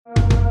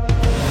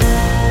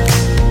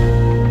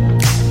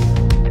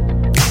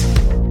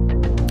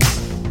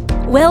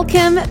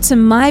Welcome to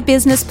My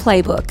Business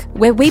Playbook,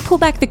 where we pull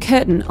back the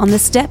curtain on the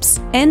steps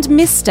and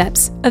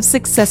missteps of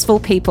successful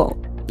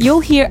people. You'll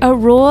hear a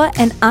raw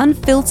and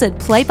unfiltered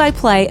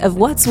play-by-play of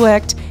what's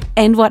worked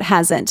and what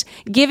hasn't,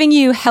 giving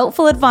you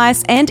helpful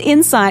advice and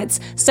insights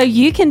so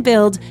you can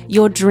build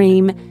your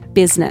dream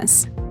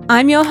business.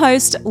 I'm your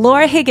host,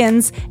 Laura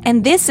Higgins,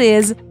 and this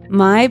is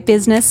My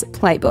Business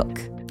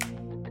Playbook.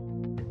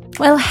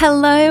 Well,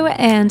 hello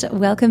and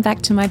welcome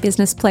back to My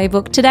Business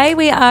Playbook. Today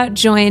we are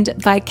joined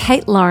by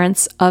Kate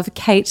Lawrence of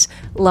Kate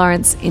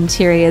Lawrence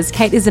Interiors.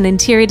 Kate is an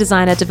interior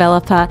designer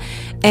developer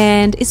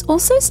and is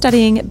also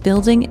studying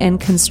building and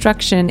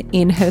construction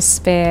in her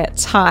spare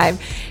time.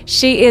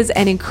 She is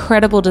an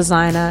incredible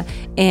designer,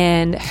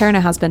 and her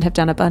husband have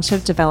done a bunch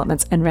of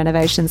developments and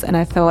renovations, and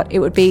I thought it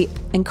would be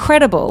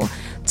incredible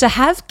to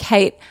have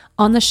Kate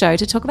on the show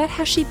to talk about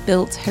how she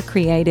built her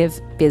creative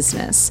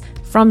business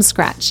from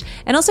scratch,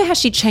 and also how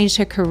she changed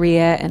her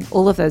career and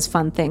all of those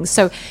fun things.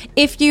 So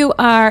if you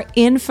are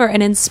in for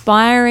an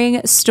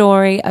inspiring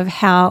story of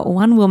how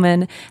one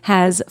woman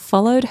has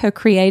followed her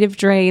creative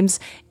dreams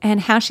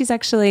and how she's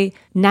actually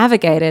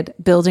navigated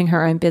building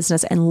her own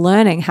business and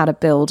learning how to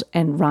build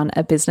and run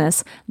a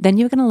business, then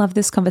you're going to love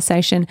this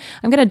conversation.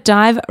 I'm going to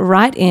dive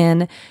right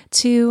in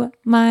to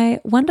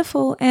my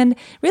wonderful and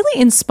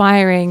really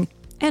inspiring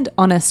and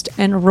honest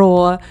and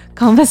raw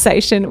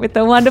conversation with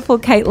the wonderful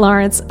Kate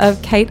Lawrence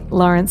of Kate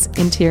Lawrence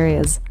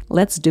Interiors.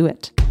 Let's do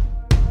it.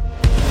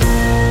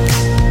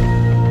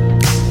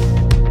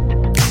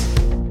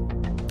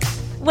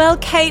 Well,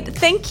 Kate,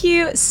 thank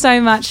you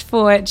so much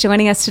for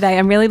joining us today.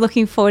 I'm really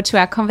looking forward to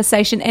our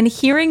conversation and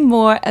hearing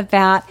more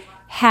about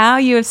how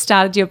you have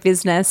started your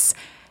business.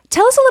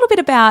 Tell us a little bit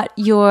about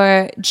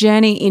your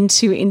journey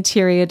into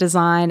interior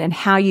design and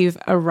how you've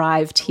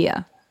arrived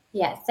here.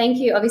 Yeah, thank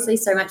you obviously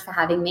so much for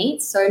having me.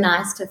 It's so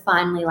nice to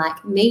finally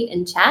meet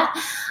and chat.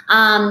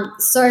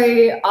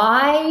 So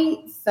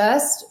I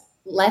first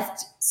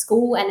left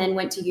school and then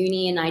went to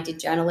uni, and I did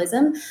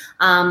journalism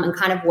and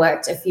kind of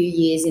worked a few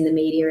years in the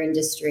media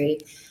industry.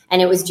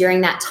 And it was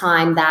during that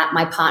time that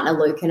my partner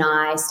Luke and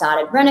I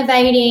started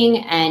renovating,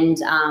 and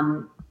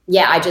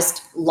I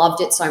just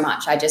loved it so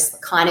much. I just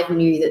kind of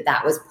knew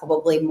that was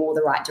probably more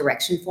the right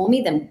direction for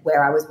me than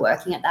where I was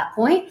working at that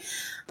point.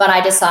 But I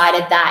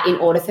decided that in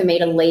order for me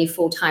to leave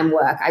full-time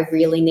work, I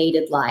really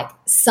needed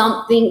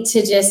something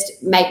to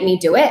just make me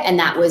do it. And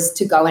that was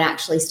to go and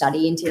actually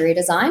study interior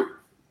design,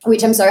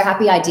 which I'm so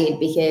happy I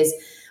did, because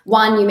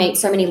one, you meet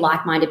so many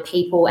like-minded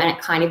people, and it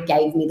kind of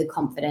gave me the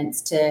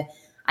confidence to,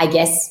 I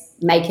guess,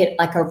 make it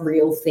a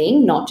real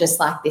thing, not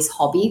just this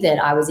hobby that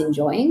I was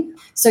enjoying.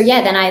 So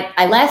then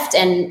I left,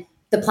 and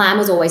the plan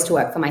was always to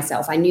work for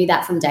myself. I knew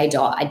that from day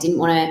dot. I didn't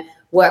want to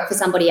work for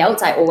somebody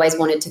else. I always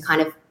wanted to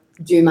kind of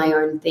do my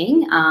own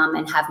thing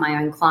and have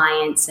my own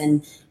clients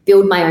and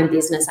build my own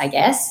business, I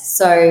guess.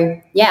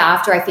 So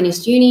after I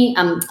finished uni,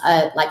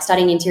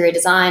 studying interior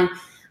design,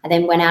 I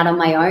then went out on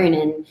my own,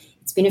 and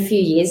it's been a few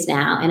years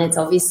now, and it's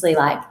obviously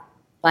like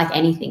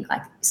anything,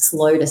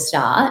 slow to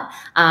start.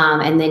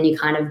 And then you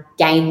kind of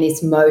gain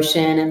this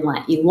motion, and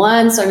you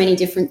learn so many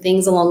different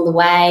things along the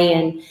way.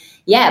 And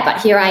but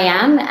here I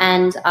am,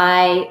 and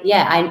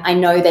I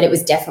know that it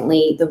was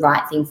definitely the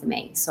right thing for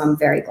me. So I'm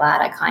very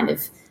glad I kind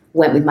of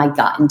went with my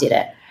gut and did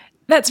it.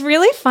 That's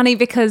really funny,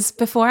 because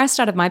before I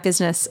started my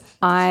business,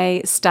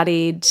 I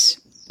studied,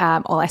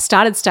 I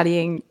started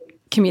studying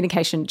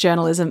communication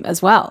journalism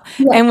as well,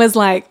 and was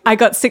I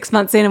got 6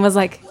 months in and was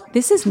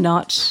this is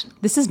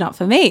not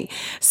for me.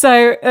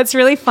 So it's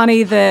really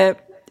funny that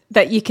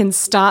you can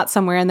start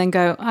somewhere and then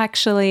go,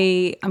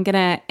 actually, I'm going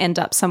to end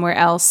up somewhere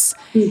else.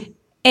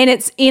 And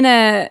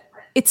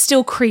it's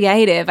still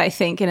creative, I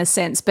think, in a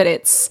sense, but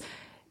it's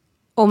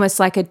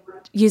almost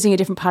using a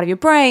different part of your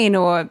brain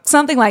or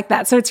something like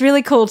that. So it's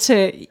really cool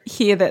to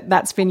hear that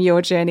that's been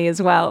your journey as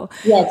well.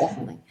 Yeah,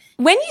 definitely.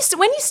 When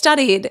you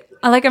studied,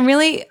 I'm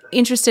really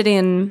interested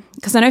in,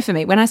 because I know for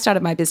me, when I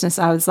started my business,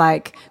 I was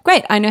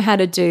great, I know how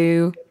to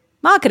do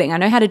marketing. I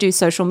know how to do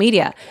social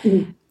media.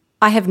 Mm-hmm.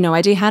 I have no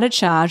idea how to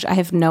charge. I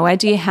have no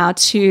idea how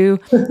to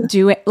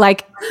do it,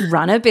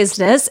 run a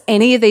business,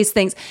 any of these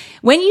things.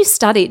 When you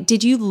studied,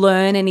 did you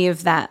learn any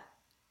of that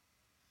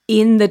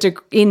in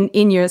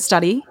your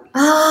study?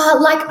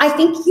 I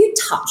think you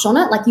touch on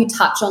it. You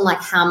touch on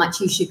how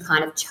much you should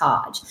kind of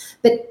charge.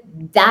 But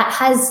that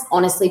has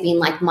honestly been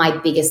my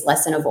biggest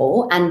lesson of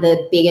all, and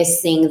the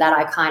biggest thing that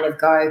I kind of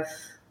go,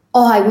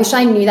 oh, I wish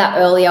I knew that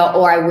earlier,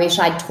 or I wish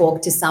I'd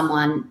talked to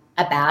someone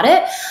about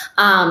it.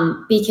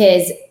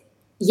 Because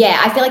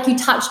I feel you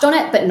touched on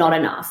it, but not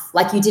enough.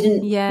 You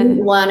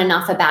didn't learn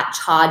enough about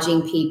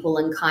charging people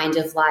and kind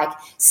of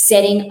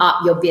setting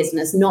up your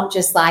business, not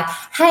just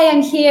hey,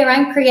 I'm here,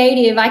 I'm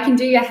creative, I can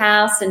do your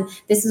house, and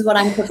this is what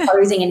I'm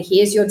proposing, and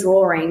here's your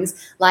drawings.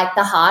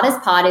 The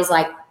hardest part is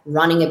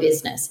running a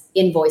business,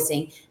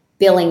 invoicing,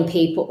 billing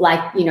people,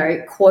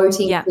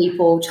 quoting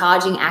people,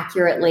 charging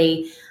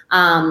accurately,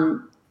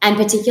 and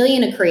particularly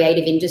in a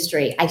creative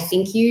industry. I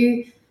think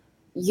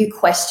you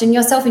question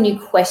yourself and you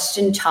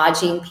question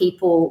charging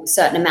people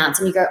certain amounts,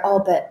 and you go, oh,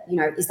 but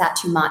is that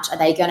too much? Are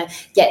they going to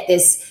get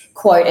this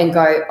quote and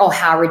go, oh,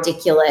 how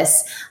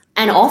ridiculous.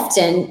 And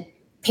often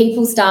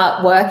people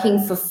start working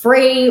for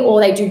free,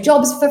 or they do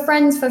jobs for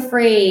friends for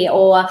free,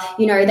 or,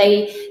 you know,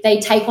 they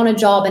take on a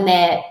job and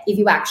if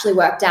you actually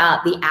worked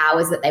out the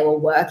hours that they were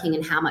working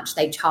and how much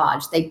they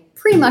charged, they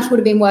pretty much would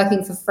have been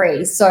working for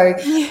free. So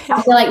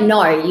I feel like,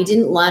 no, you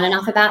didn't learn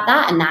enough about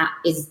that. And that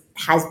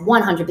has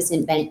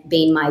 100%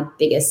 been my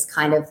biggest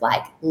kind of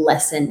like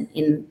lesson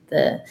in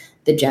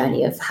the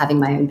journey of having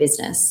my own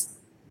business.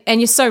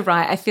 And you're so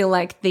right. I feel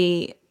like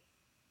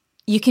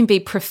you can be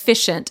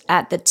proficient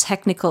at the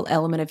technical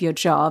element of your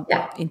job,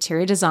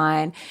 interior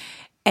design,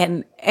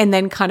 and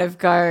then kind of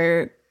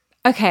go,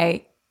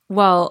 okay,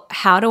 well,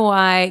 how do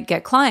I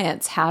get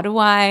clients? How do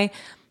I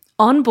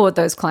onboard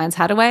those clients?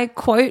 How do I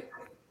quote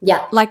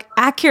like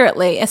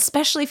accurately,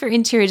 especially for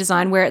interior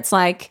design, where it's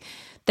like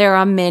there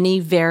are many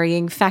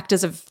varying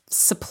factors of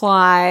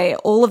supply,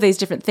 all of these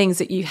different things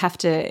that you have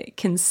to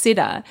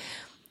consider.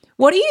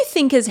 What do you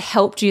think has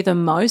helped you the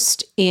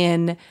most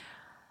in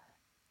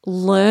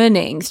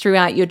learning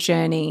throughout your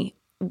journey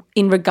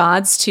in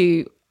regards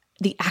to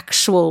the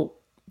actual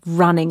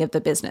running of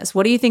the business?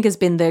 What do you think has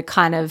been the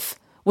kind of,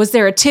 was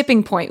there a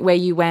tipping point where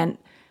you went,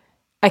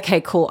 okay,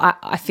 cool,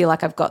 I feel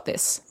like I've got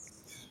this?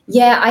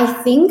 Yeah, I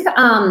think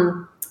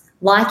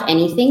like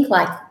anything,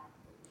 like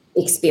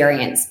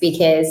experience,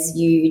 because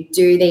you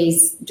do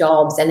these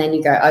jobs and then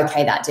you go,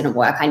 okay, that didn't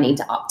work, I need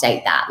to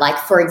update that. Like,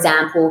 for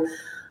example,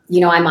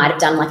 you know, I might have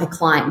done like a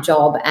client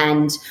job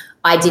and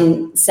I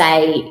didn't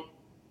say,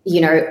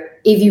 you know,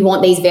 if you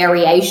want these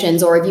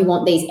variations or if you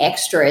want these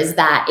extras,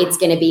 that it's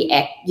going to be,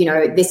 you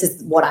know, this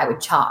is what I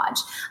would charge.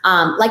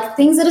 Like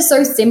things that are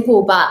so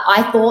simple, but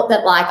I thought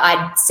that like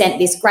I'd sent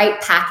this great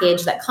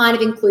package that kind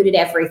of included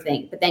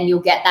everything, but then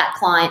you'll get that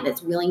client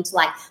that's willing to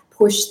like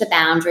push the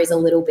boundaries a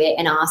little bit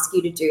and ask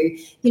you to do,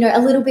 you know, a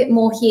little bit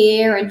more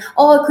here, and,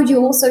 oh, could you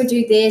also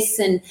do this?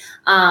 And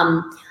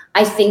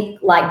I think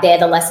like they're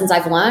the lessons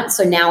I've learned.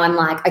 So now I'm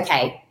like,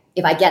 okay,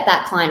 if I get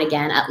that client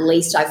again, at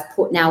least I've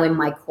put now in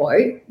my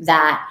quote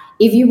that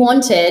if you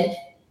wanted,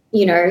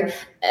 you know,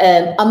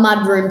 a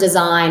mudroom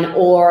design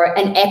or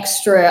an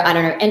extra, I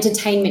don't know,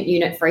 entertainment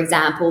unit, for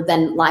example,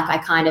 then like I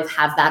kind of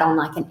have that on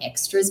like an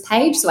extras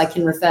page, so I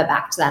can refer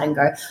back to that and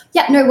go,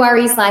 yeah, no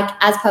worries. Like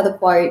as per the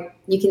quote,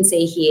 you can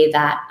see here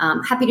that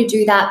I'm happy to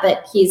do that,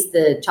 but here's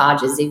the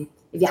charges. If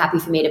you're happy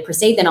for me to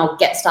proceed, then I'll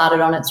get started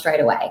on it straight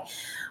away.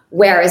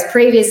 Whereas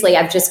previously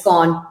I've just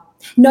gone,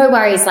 no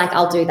worries, like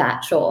I'll do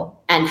that, sure,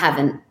 and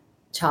haven't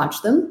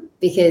charged them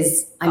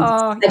because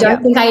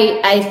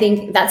I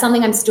think that's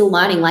something I'm still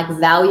learning, like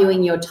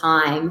valuing your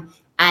time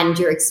and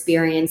your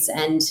experience,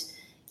 and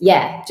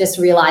just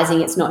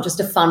realizing it's not just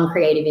a fun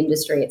creative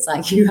industry. It's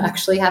like you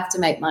actually have to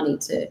make money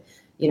to,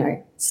 you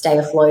know, stay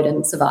afloat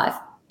and survive.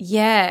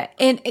 Yeah.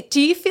 And do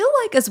you feel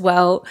like as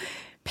well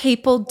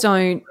people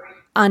don't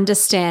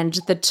understand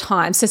the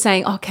time? So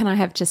saying, oh, can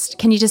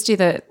you just do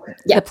the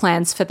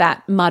plans for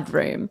that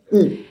mudroom?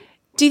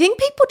 Do you think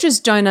people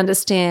just don't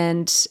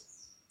understand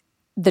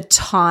the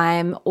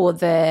time or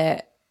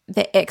the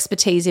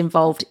expertise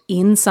involved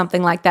in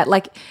something like that?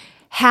 Like,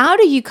 how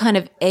do you kind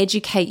of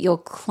educate your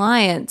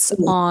clients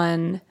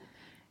on,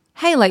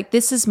 hey, like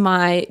this is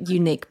my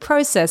unique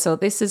process, or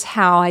this is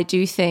how I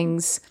do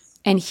things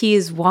and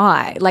here's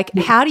why? Like,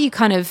 how do you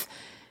kind of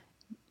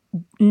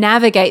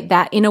navigate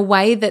that in a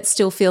way that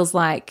still feels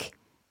like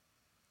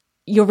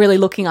you're really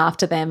looking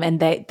after them and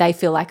they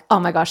feel like, oh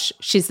my gosh,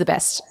 she's the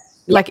best?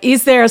 Like,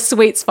 is there a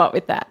sweet spot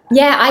with that?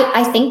 Yeah,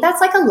 I think that's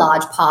like a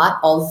large part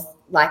of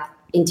like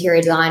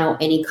interior design or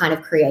any kind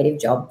of creative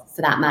job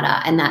for that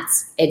matter, and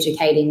that's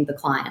educating the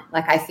client.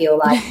 Like I feel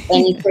like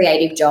any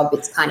creative job,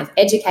 it's kind of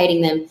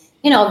educating them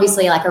in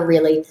obviously like a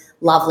really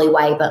lovely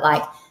way, but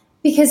like,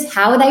 because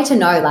how are they to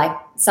know? Like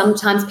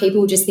sometimes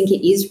people just think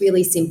it is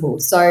really simple.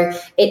 So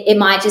it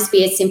might just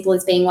be as simple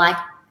as being like,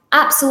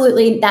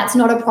 absolutely, that's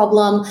not a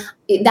problem.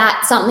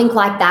 That something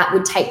like that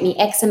would take me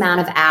X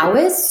amount of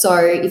hours. So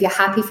if you're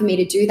happy for me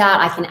to do that,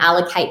 I can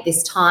allocate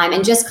this time,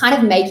 and just kind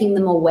of making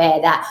them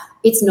aware that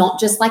it's not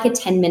just like a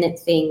 10-minute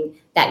thing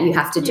that you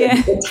have to do.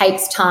 Yeah. It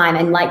takes time.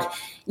 And like,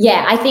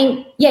 I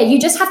think, you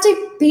just have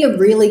to be a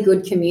really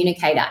good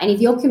communicator. And if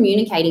you're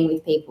communicating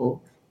with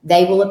people,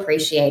 they will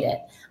appreciate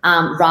it,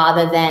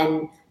 rather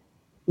than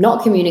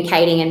not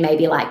communicating and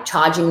maybe like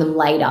charging them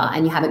later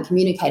and you haven't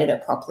communicated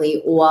it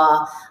properly,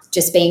 or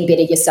just being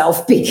bitter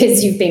yourself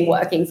because you've been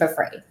working for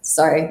free.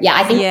 So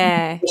I think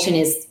communication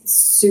is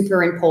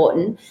super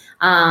important,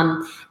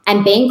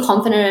 and being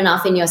confident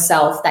enough in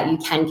yourself that you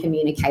can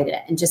communicate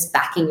it, and just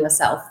backing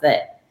yourself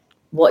that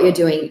what you're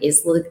doing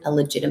is a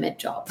legitimate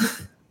job.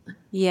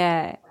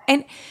 Yeah.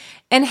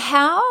 And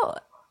how,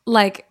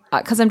 like,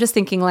 because I'm just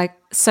thinking like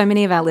so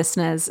many of our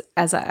listeners,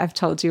 as I've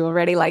told you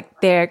already,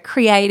 like they're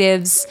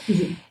creatives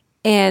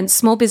and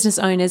small business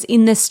owners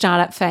in this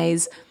startup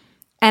phase.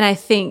 And I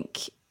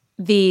think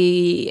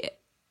the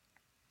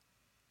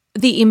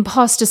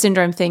imposter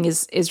syndrome thing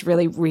is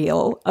really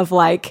real, of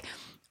like,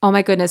 oh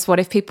my goodness, what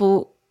if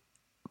people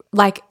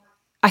like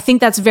I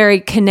think that's very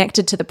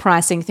connected to the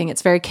pricing thing.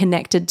 It's very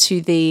connected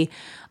to the,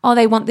 oh,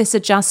 they want this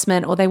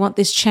adjustment or they want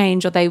this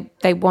change or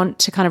they want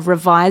to kind of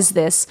revise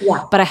this,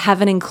 but I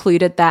haven't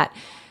included that.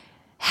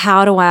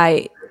 How do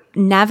I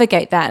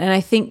navigate that? And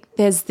I think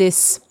there's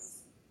this,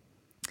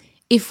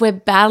 if we're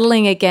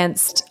battling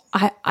against,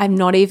 I'm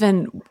not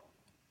even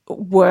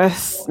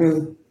worth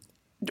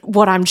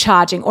what I'm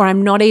charging, or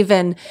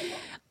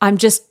I'm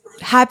just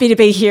happy to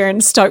be here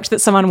and stoked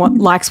that someone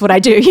likes what I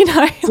do,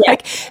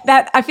 like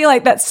that. I feel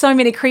like that's so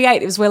many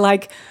creatives. We're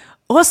like,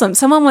 awesome,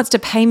 someone wants to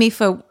pay me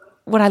for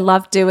what I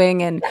love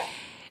doing.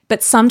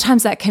 But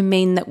sometimes that can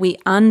mean that we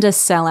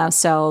undersell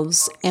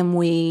ourselves and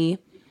we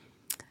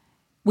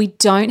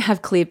don't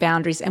have clear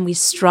boundaries and we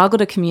struggle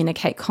to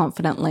communicate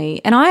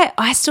confidently. And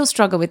I still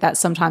struggle with that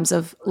sometimes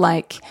of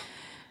like,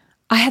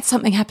 I had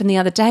something happen the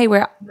other day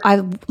where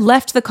I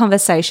left the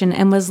conversation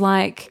and was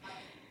like,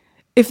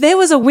 if there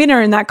was a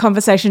winner in that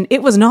conversation,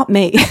 it was not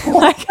me.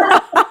 Like,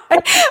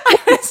 I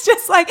was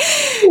just like,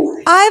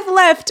 I've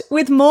left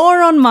with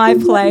more on my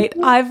plate.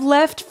 I've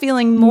left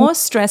feeling more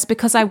stressed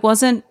because I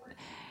wasn't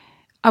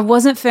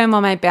firm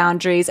on my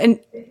boundaries. And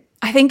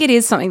I think it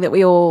is something that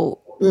we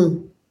all,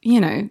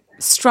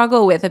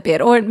 struggle with a bit,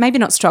 or maybe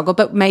not struggle,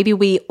 but maybe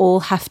we all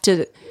have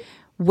to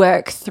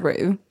work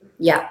through.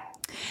 Yeah.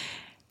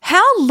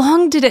 How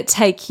long did it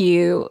take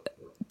you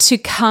to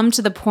come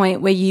to the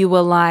point where you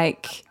were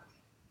like,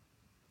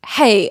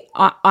 hey,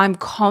 I'm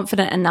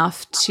confident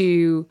enough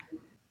to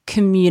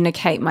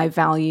communicate my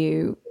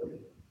value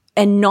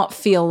and not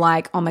feel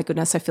like, oh my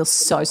goodness, I feel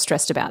so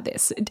stressed about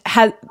this?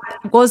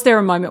 Was there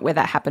a moment where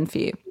that happened for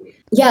you?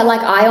 Yeah,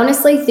 like I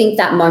honestly think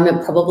that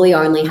moment probably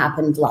only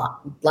happened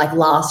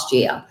last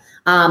year.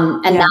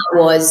 That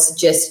was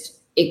just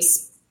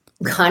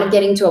kind of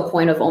getting to a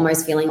point of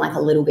almost feeling like a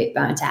little bit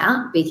burnt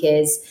out,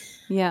 because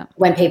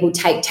when people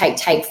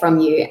take from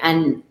you,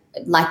 and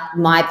like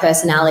my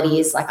personality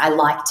is like I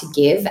like to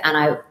give,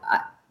 and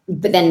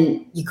but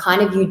then you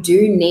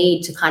do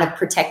need to kind of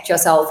protect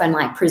yourself and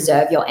like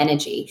preserve your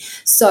energy.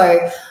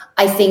 So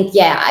I think,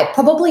 I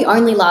probably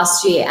only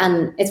last year,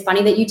 and it's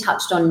funny that you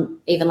touched on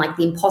even like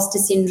the imposter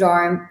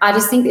syndrome. I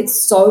just think it's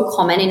so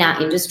common in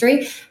our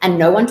industry and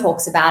no one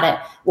talks about it.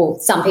 Well,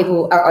 some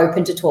people are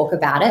open to talk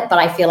about it, but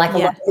I feel like a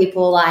lot of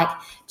people like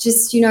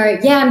just,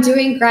 I'm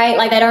doing great.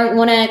 Like they don't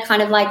want to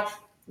kind of like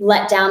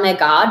let down their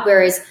guard.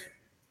 Whereas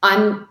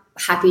I'm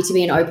happy to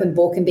be an open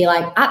book and be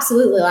like,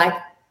 absolutely, like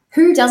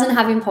who doesn't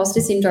have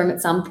imposter syndrome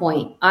at some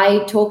point?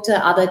 I talk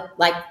to other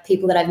like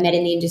people that I've met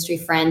in the industry,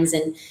 friends,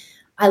 and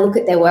I look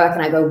at their work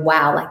and I go,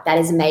 wow, like that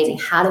is amazing.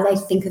 How do they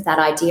think of that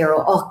idea?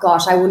 Or, oh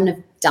gosh, I wouldn't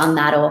have done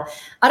that. Or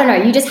I don't know,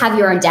 you just have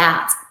your own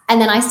doubts. And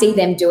then I see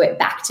them do it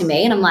back to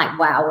me and I'm like,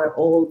 wow, we're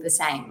all the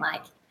same.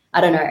 Like, I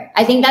don't know.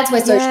 I think that's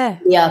where social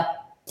media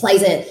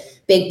plays a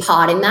big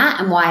part in that,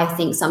 and why I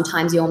think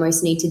sometimes you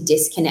almost need to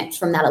disconnect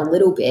from that a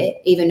little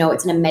bit. Even though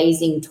it's an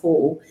amazing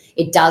tool,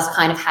 it does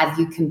kind of have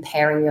you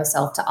comparing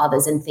yourself to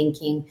others and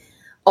thinking,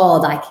 oh,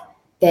 like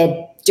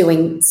they're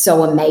doing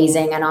so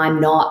amazing and I'm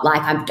not,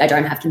 like I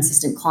don't have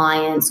consistent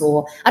clients,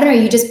 or I don't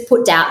know, you just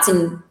put doubts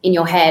in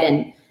your head.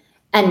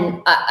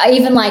 And I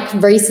even like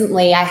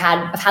recently I've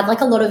had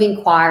like a lot of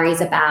inquiries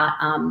about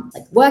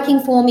like working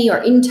for me or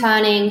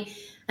interning.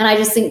 And I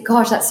just think,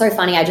 gosh, that's so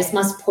funny. I just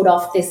must put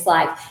off this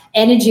like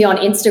energy on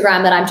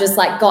Instagram that I'm just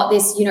like got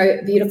this,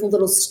 beautiful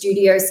little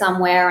studio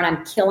somewhere and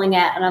I'm killing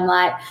it. And I'm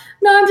like,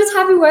 no, I'm just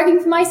happy working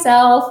for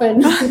myself.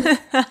 And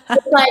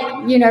it's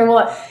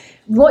like,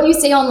 what you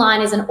see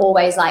online isn't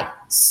always like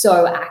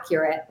so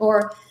accurate,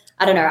 or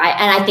I don't know.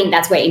 I think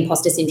that's where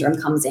imposter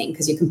syndrome comes in,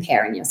 because you're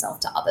comparing yourself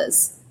to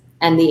others,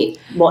 and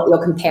what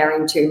you're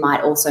comparing to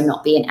might also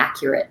not be an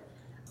accurate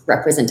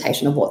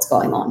representation of what's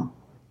going on.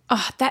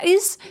 Oh, that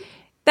is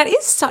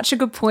such a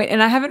good point.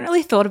 And I haven't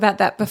really thought about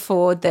that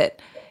before, that,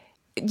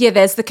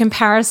 there's the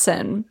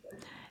comparison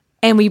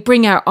and we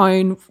bring our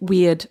own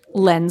weird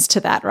lens to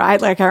that, right?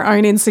 Like our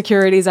own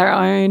insecurities, our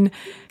own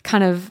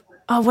kind of,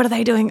 oh, what are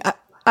they doing?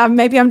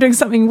 Maybe I'm doing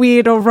something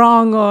weird or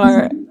wrong,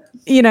 or,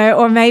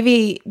 or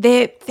maybe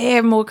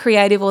they're more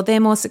creative or they're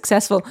more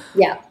successful.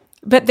 Yeah.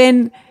 But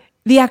then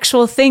the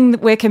actual thing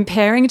that we're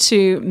comparing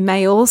to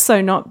may also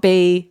not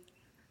be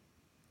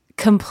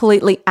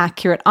completely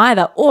accurate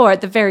either. Or at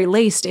the very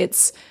least,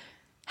 it's,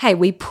 hey,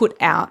 we're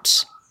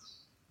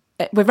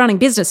running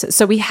businesses,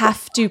 so we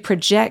have to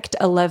project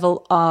a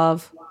level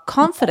of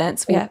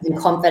confidence.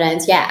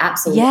 Confidence, yeah,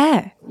 absolutely.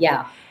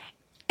 Yeah.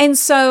 And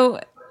so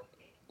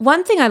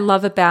one thing I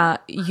love about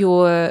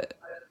your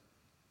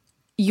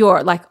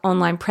like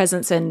online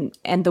presence and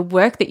the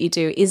work that you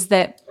do is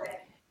that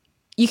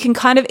you can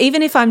kind of,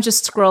 even if I'm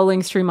just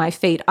scrolling through my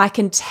feed, I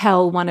can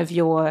tell one of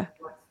your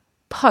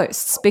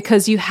posts,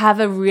 because you have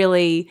a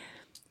really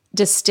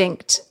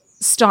distinct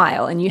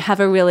style and you have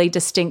a really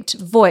distinct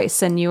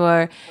voice, and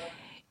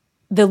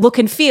the look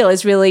and feel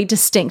is really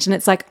distinct, and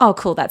it's like, oh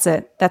cool, that's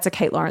a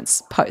Kate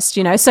Lawrence post,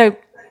 So,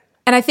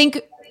 and I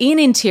think in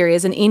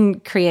interiors and in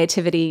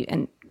creativity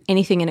and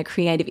anything in a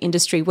creative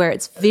industry where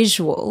it's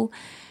visual,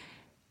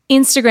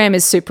 Instagram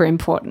is super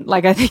important.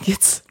 Like I think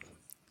it's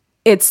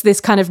it's this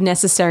kind of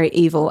necessary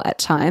evil at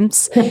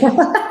times.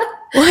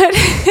 What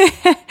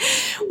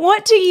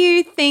what do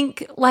you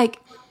think, like,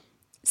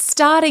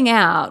 starting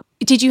out,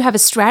 did you have a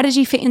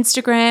strategy for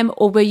Instagram,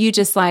 or were you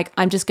just like,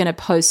 I'm just going to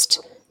post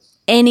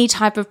any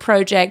type of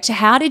project?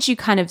 How did you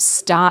kind of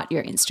start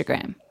your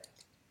Instagram?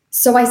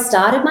 So I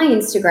started my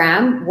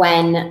Instagram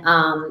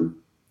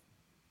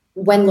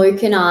when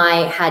Luke and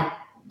I had,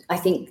 I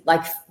think,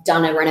 like,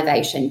 done a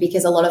renovation,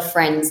 because a lot of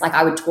friends, like,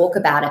 I would talk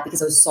about it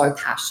because I was so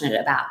passionate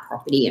about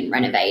property and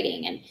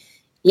renovating and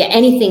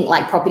anything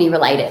like property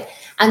related.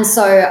 And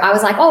so I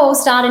was like, oh, I'll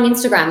start an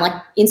Instagram. Like,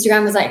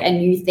 Instagram was like a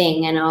new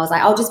thing. And I was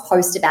like, I'll just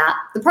post about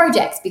the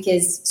projects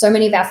because so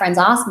many of our friends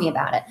asked me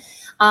about it.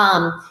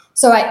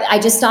 So I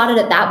just started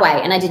it that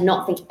way, and I did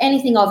not think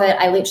anything of it.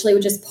 I literally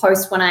would just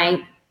post when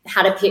I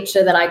had a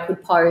picture that I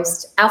could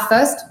post. Our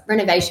first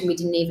renovation, we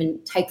didn't even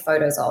take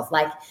photos of,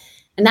 like,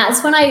 and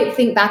that's when I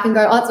think back and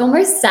go, oh, it's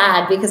almost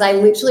sad, because I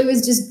literally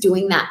was just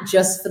doing that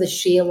just for the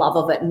sheer love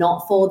of it,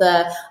 not for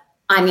the,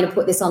 I'm going to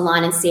put this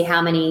online and see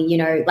how many, you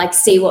know, like,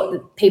 see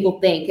what people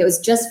think. It was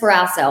just for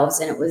ourselves.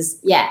 And it was,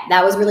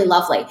 that was really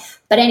lovely.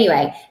 But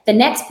anyway, the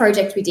next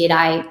project we did,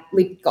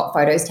 we got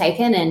photos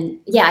taken, and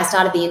I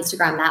started the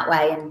Instagram that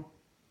way.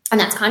 And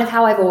that's kind of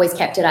how I've always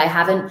kept it.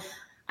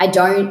 I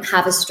don't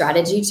have a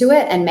strategy to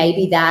it, and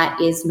maybe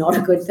that is not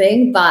a good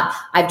thing, but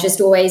I've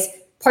just always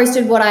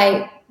posted what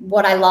I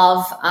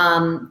love.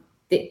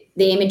 The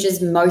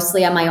images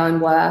mostly are my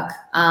own work.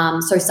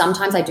 So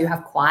sometimes I do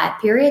have quiet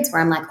periods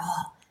where I'm like,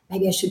 oh,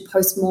 maybe I should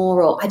post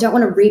more, or I don't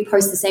want to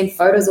repost the same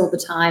photos all the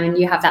time. And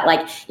you have that,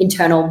 like,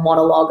 internal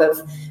monologue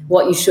of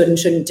what you should and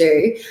shouldn't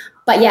do.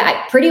 But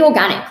pretty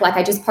organic. Like,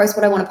 I just post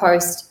what I want to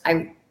post.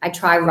 I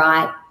try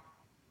write,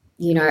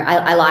 you know,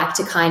 I like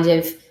to kind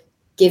of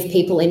give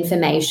people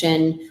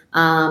information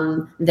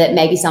that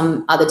maybe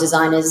some other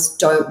designers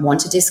don't want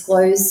to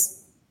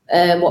disclose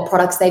what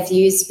products they've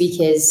used,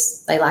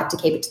 because they like to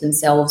keep it to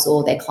themselves,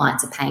 or their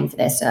clients are paying for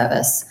their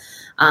service.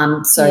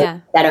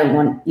 They don't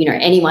want, you know,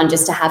 anyone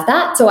just to have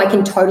that. So I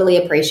can totally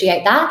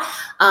appreciate that.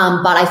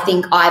 But I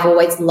think I've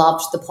always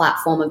loved the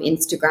platform of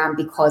Instagram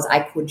because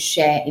I could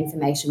share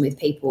information with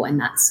people, and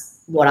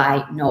that's what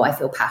I know I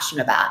feel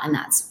passionate about, and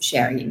that's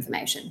sharing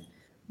information.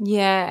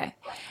 Yeah.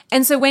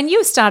 And so when you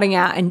were starting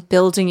out and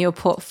building your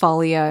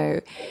portfolio,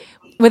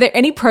 were there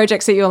any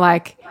projects that you're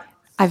like,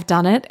 I've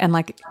done it and,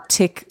 like,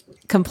 tick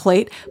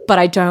complete, but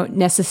I don't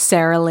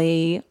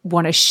necessarily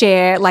want to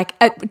share? Like,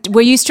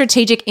 were you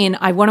strategic in,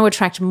 I want to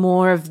attract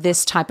more of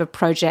this type of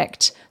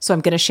project, so I'm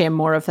going to share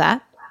more of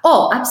that?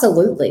 Oh,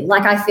 absolutely.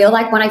 Like, I feel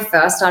like when I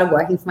first started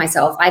working for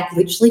myself, I'd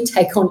literally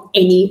take on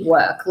any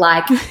work.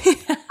 Like,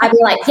 I'd be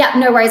like, yeah,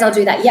 no worries, I'll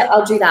do that. Yeah,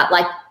 I'll do that.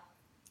 Like,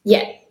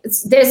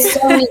 there's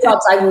so many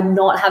jobs I would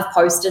not have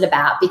posted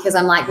about, because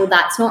I'm like, well,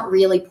 that's not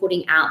really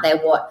putting out there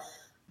what,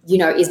 you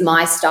know, is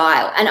my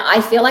style. And I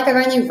feel like I've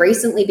only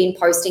recently been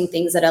posting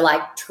things that are,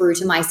 like, true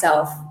to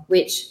myself,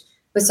 which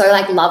was so,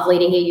 like, lovely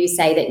to hear you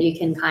say that you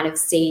can kind of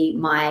see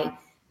my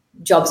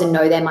jobs and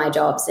know they're my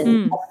jobs.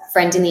 And a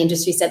friend in the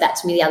industry said that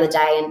to me the other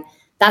day, and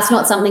that's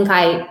not something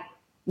I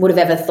would have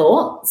ever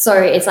thought. So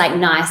it's, like,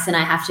 nice, and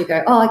I have to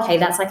go, oh, okay,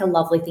 that's, like, a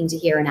lovely thing to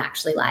hear, and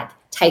actually, like,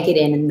 take it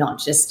in and not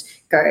just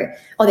go,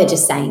 oh, they're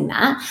just saying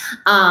that.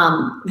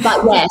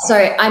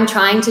 So I'm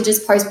trying to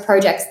just post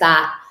projects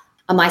that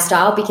are my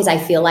style, because I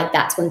feel like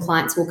that's when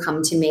clients will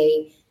come to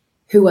me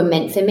who are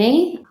meant for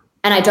me.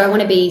 And I don't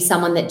want to be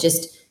someone that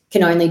just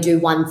can only do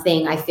one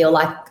thing. I feel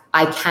like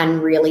I can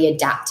really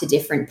adapt to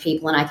different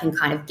people, and I can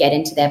kind of get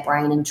into their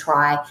brain and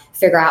try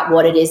figure out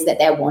what it is that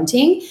they're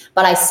wanting.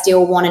 But I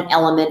still want an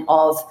element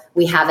of,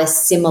 we have a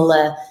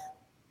similar,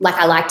 like,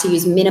 I like to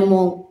use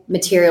minimal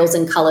materials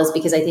and colors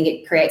because I think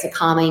it creates a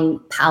calming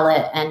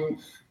palette, and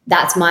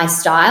that's my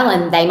style.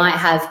 And they might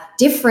have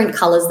different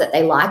colors that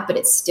they like, but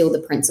it's still the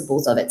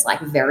principles of it's,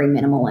 like, very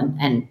minimal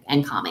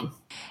and calming.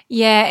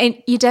 Yeah,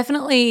 and you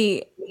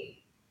definitely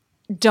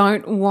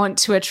don't want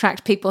to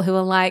attract people who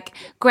are like,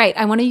 great,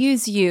 I want to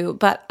use you,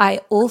 but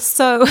I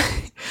also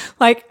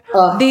like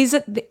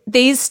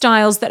these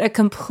styles that are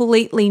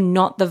completely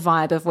not the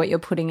vibe of what you're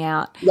putting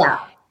out. Yeah.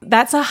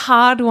 That's a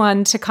hard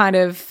one to kind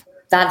of...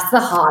 That's the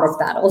hardest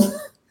battle.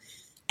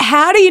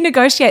 How do you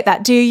negotiate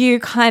that? Do you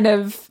kind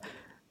of...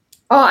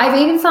 Oh, I've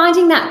been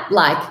finding that,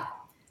 like,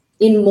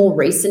 in more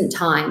recent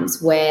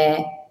times,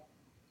 where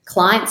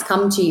clients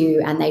come to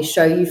you and they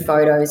show you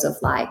photos of,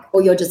 like,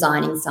 or you're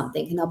designing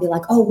something, and they'll be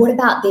like, oh, what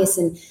about this?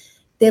 And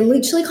they're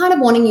literally kind of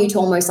wanting you to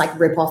almost, like,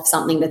 rip off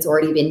something that's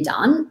already been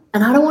done.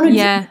 And I don't want to do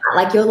that.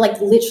 Like, you're, like,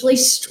 literally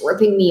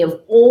stripping me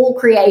of all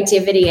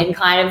creativity and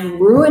kind of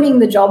ruining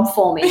the job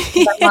for me.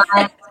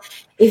 Like,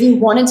 if you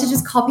wanted to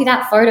just copy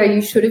that photo,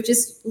 you should have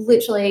just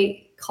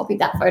literally copied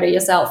that photo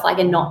yourself, like,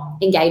 and not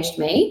engaged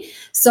me.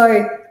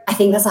 So I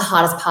think that's the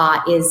hardest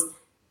part, is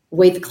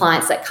with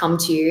clients that come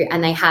to you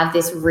and they have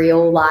this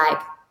real, like,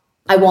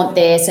 I want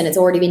this, and it's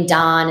already been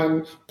done,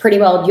 and pretty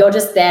well you're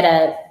just there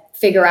to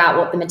figure out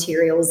what the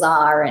materials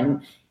are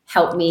and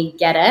help me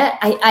get it.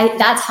 I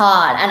that's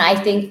hard. And I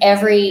think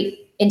every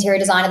interior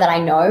designer that I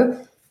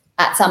know,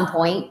 at some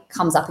point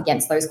comes up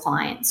against those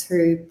clients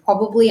who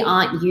probably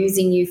aren't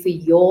using you for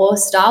your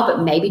style,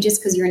 but maybe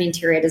just because you're an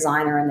interior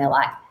designer and they're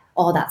like,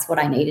 oh, that's what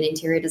I need, an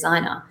interior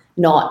designer.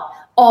 Not,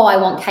 oh, I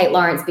want Kate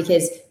Lawrence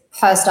because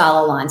her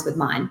style aligns with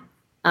mine.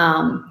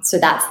 So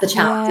that's the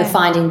challenge of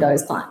finding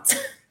those clients.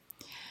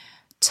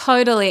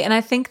 Totally. And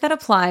I think that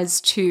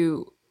applies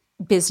to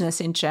business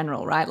in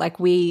general, right? Like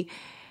we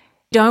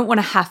don't want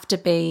to have to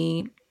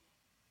be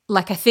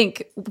like, I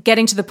think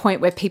getting to the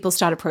point where people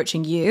start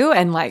approaching you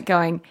and like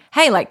going,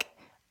 hey, like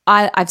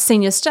I've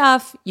seen your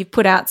stuff. You've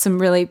put out some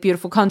really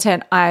beautiful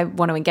content. I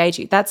want to engage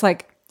you. That's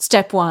like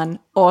step one.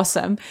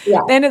 Awesome.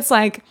 Yeah. Then it's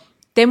like,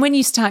 then when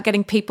you start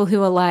getting people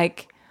who are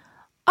like,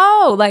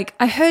 oh, like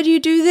I heard you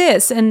do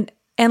this and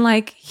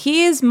like,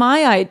 here's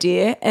my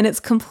idea. And it's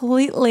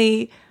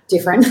completely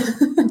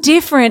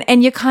different.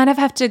 And you kind of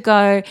have to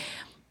go,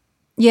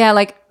 yeah,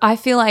 like I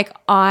feel like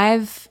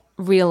I've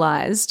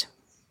realized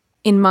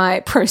in my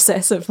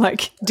process of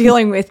like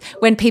dealing with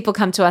when people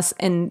come to us,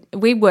 and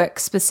we work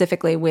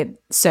specifically with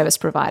service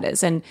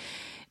providers, and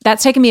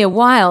that's taken me a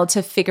while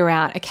to figure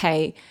out,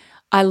 okay,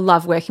 I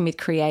love working with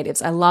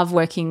creatives. I love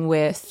working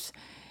with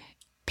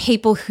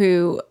people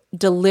who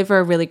deliver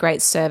a really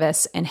great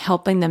service and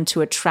helping them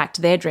to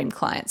attract their dream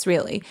clients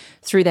really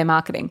through their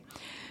marketing.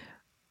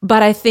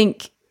 But I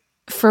think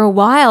for a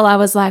while I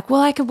was like,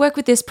 well, I could work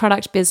with this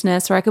product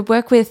business or I could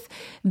work with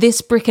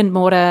this brick and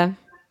mortar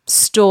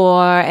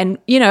store and,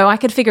 you know, I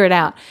could figure it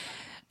out.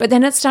 But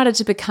then it started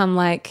to become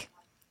like,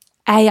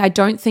 I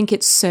don't think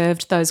it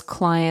served those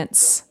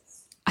clients.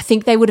 I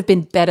think they would have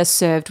been better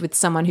served with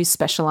someone who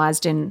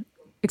specialized in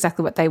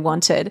exactly what they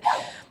wanted.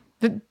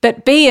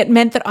 But B, it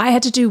meant that I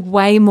had to do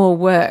way more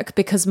work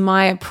because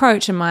my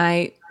approach and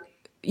my,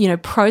 you know,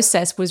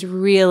 process was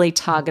really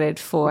targeted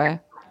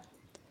for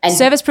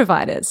service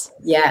providers.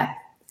 Yeah.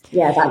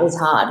 Yeah, that is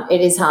hard.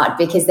 It is hard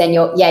because then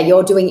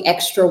you're doing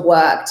extra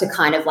work to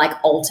kind of like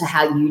alter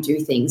how you do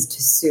things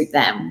to suit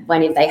them.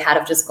 When if they had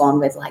have just gone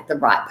with like the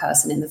right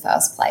person in the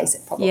first place,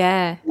 it probably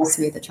will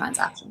smooth the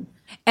transaction.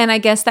 And I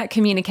guess that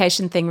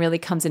communication thing really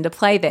comes into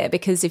play there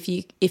because if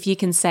you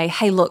can say,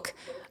 hey, look,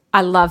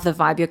 I love the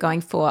vibe you're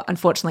going for.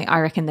 Unfortunately, I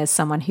reckon there's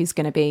someone who's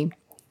going to be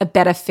a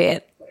better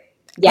fit.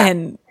 Yeah.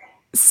 And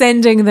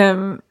sending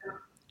them,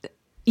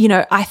 you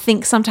know, I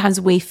think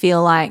sometimes we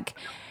feel like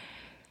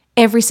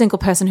every single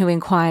person who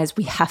inquires,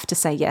 we have to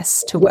say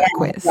yes to work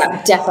with.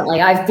 Yeah,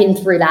 definitely. I've been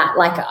through that.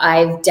 Like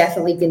I've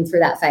definitely been through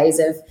that phase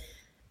of,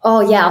 oh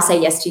yeah, I'll say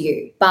yes to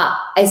you. But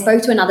I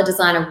spoke to another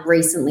designer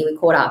recently. We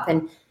caught up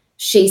and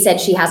she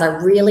said she has a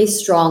really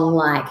strong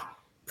like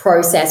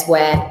process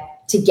where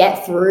to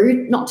get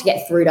through, not to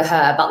get through to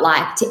her, but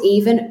like to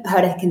even her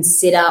to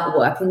consider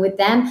working with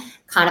them,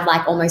 kind of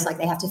like almost like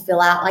they have to fill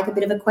out like a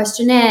bit of a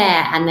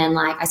questionnaire and then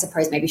like I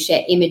suppose maybe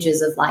share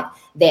images of like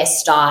their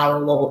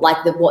style or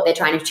like what they're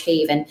trying to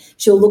achieve, and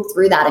she'll look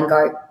through that and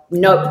go,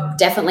 nope,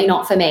 definitely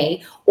not for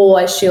me.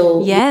 Or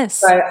she'll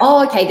go,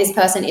 oh, okay, this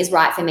person is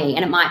right for me.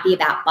 And it might be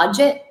about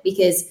budget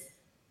because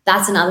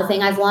that's another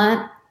thing I've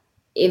learned.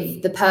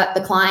 If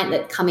the client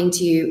that coming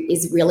to you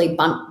is really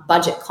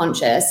budget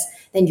conscious,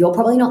 then you're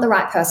probably not the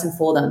right person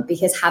for them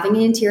because having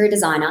an interior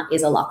designer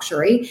is a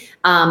luxury.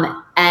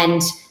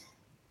 And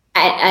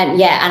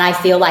I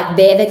feel like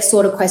they're the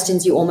sort of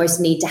questions you almost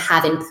need to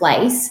have in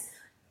place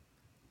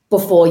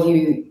before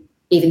you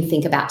even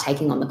think about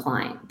taking on the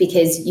client,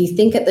 because you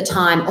think at the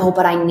time, oh,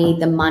 but I need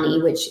the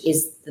money, which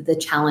is the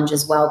challenge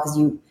as well, because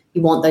you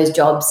want those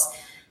jobs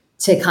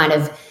to kind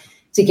of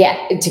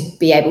to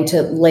be able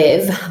to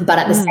live. But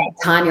at the same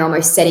time, you're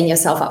almost setting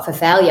yourself up for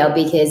failure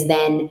because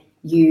then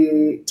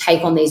you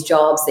take on these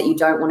jobs that you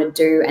don't want to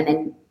do and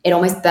then it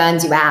almost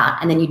burns you out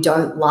and then you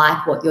don't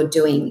like what you're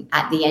doing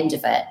at the end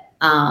of it,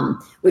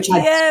 which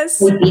I've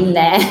been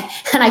there.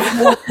 And I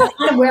feel like that's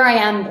kind of where I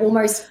am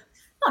almost,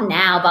 not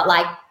now, but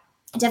like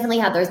I definitely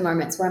had those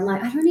moments where I'm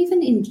like, I'm not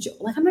even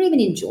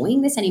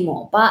enjoying this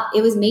anymore. But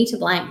it was me to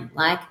blame.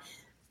 Like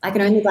I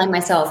can only blame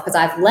myself because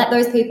I've let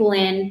those people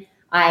in,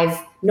 I've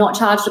not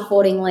charged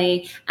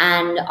accordingly,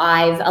 and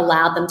I've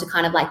allowed them to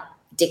kind of like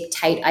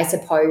dictate, I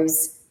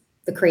suppose,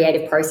 the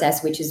creative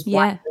process, which is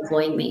why they're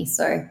employing me.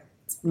 So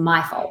it's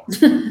my fault.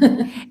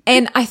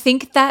 And I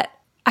think that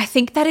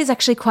is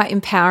actually quite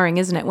empowering,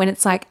 isn't it? When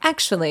it's like,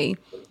 actually,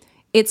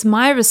 it's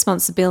my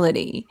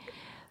responsibility,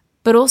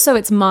 but also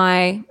it's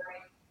my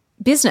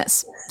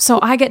business. So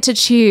I get to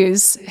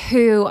choose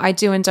who I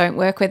do and don't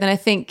work with. And I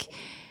think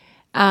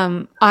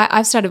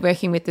I've started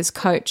working with this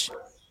coach.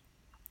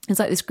 It's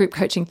like this group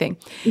coaching thing.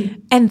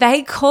 And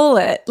they call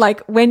it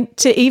like when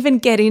to even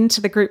get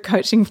into the group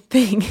coaching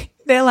thing,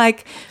 they're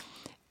like,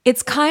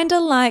 it's kind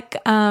of like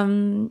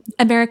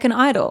American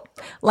Idol,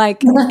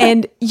 like,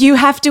 and you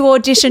have to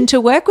audition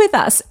to work with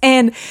us.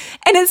 And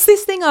it's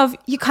this thing of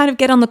you kind of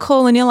get on the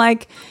call and you're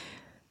like,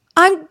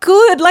 I'm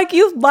good. Like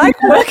you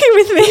like working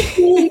with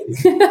me.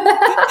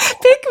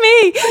 Pick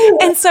me.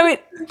 And so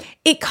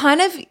it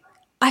kind of,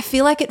 I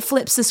feel like it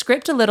flips the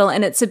script a little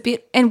and it's a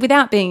bit, and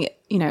without being,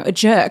 you know, a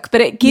jerk,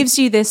 but it gives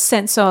you this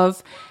sense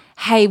of,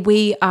 hey,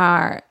 we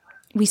are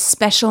we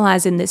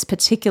specialize in this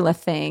particular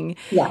thing,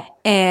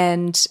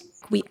 and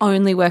we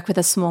only work with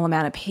a small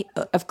amount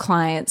of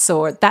clients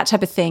or that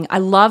type of thing. I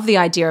love the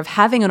idea of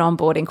having an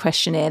onboarding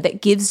questionnaire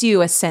that gives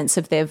you a sense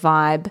of their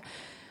vibe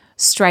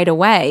straight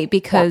away,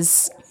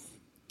 because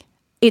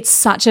it's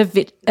such a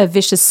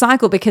vicious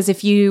cycle. Because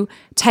if you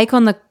take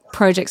on the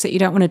projects that you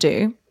don't want to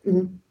do,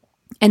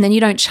 and then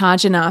you don't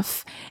charge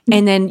enough,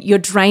 and then you're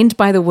drained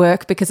by the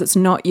work because it's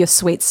not your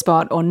sweet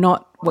spot or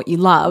not what you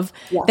love,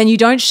 then you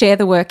don't share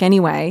the work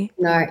anyway.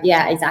 No,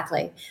 yeah,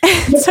 exactly.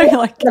 So you're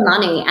like the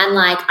money. And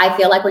like, I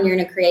feel like when you're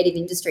in a creative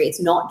industry, it's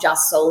not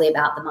just solely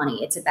about the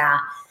money. It's about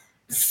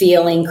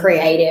feeling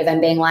creative and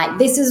being like,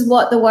 this is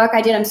what the work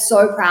I did. I'm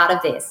so proud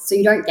of this. So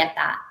you don't get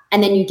that.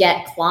 And then you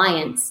get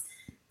clients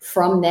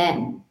from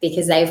them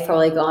because they've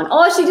probably gone,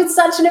 oh, she did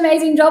such an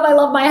amazing job. I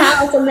love my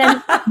house. And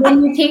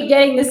then you keep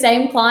getting the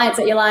same clients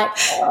that you're like,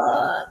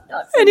 oh,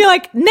 and you're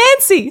like,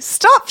 Nancy,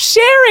 stop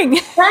sharing.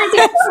 Nancy,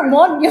 I don't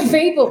want your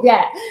people.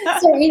 Yeah.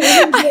 So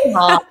it's really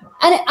hard.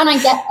 And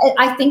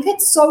I think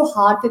it's so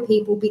hard for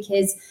people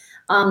because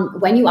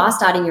when you are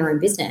starting your own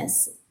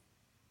business,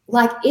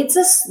 like it's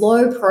a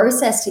slow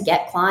process to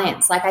get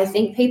clients. Like I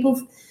think people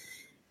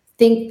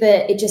think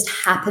that it just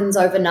happens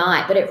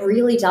overnight, but it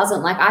really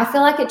doesn't. Like I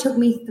feel like it took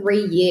me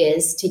 3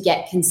 years to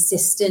get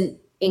consistent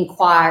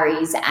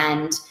inquiries,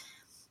 and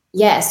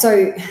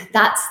so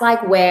that's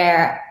like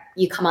where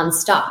you come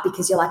unstuck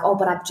because you're like, oh,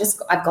 but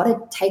I've got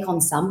to take on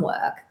some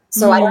work.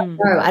 So I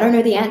don't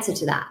know the answer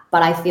to that,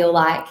 but I feel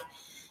like,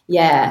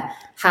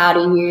 how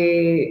do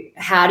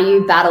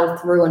you battle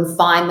through and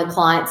find the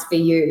clients for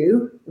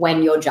you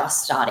when you're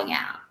just starting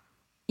out?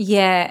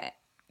 Yeah,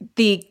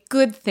 the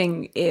good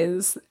thing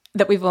is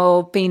that we've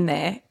all been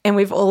there and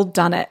we've all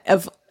done it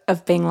of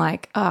being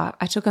like, oh,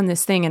 I took on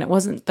this thing and it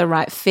wasn't the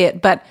right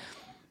fit. But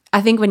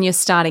I think when you're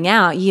starting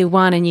out, year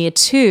 1 and year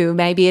 2,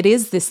 maybe it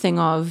is this thing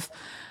of,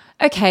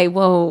 okay,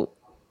 well,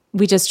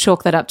 we just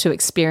chalk that up to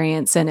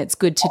experience, and it's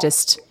good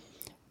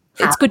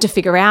to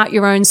figure out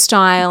your own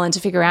style and to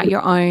figure out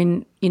your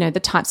own, the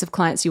types of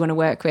clients you want to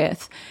work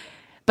with.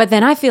 But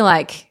then I feel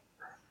like,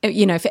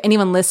 for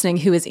anyone listening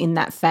who is in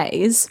that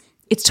phase,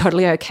 it's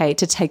totally okay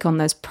to take on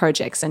those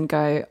projects and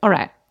go, all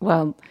right,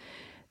 well,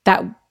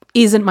 that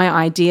isn't my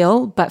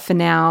ideal, but for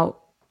now,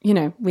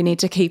 we need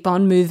to keep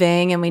on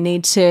moving and we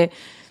need to,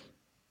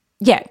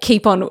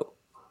 keep on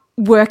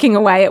working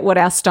away at what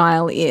our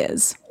style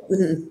is.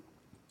 Mm-hmm.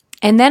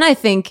 And then I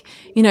think,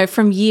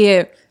 from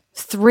year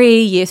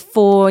 3, year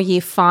 4,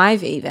 year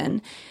 5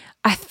 even,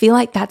 I feel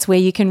like that's where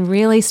you can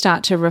really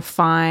start to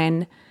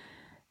refine,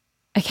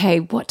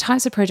 okay, what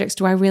types of projects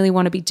do I really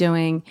want to be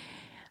doing?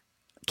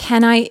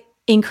 Can I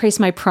increase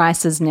my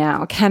prices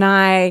now? Can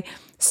I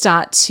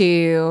start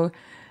to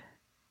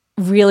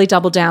really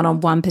double down on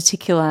one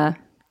particular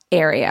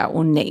area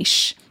or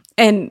niche?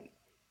 And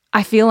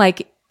I feel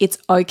like it's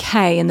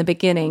okay in the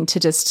beginning to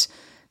just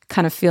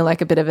kind of feel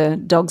like a bit of a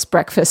dog's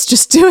breakfast,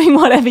 just doing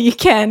whatever you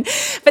can.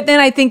 But then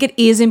I think it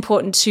is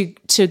important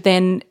to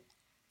then,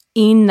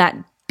 in that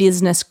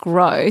business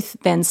growth,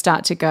 then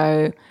start to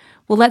go,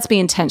 well, let's be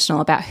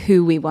intentional about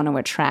who we want to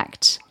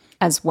attract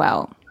as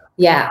well.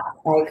 Yeah,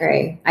 I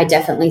agree. I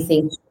definitely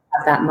think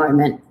at that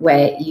moment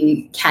where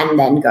you can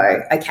then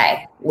go,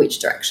 okay, which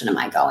direction am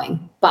I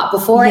going? But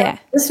before it's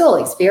just all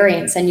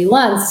experience and you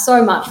learn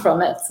so much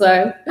from it.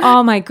 So,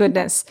 oh my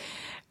goodness.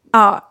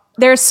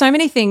 There are so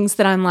many things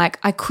that I'm like,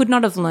 I could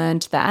not have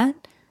learned that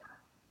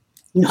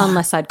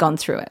unless I'd gone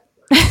through it.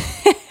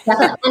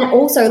 And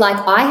also, like,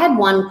 I had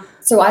one,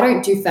 so I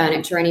don't do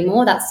furniture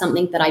anymore. That's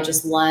something that I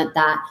just learned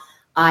that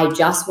I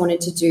just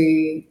wanted to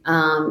do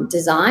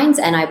designs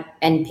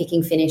and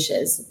picking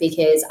finishes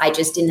because I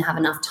just didn't have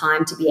enough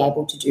time to be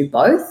able to do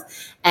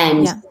both.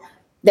 And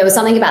there was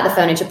something about the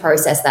furniture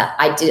process that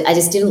I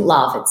just didn't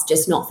love. It's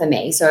just not for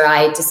me. So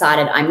I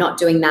decided I'm not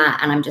doing that,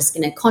 and I'm just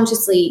going to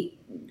consciously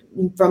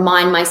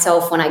remind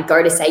myself when I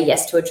go to say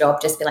yes to a job,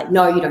 just be like,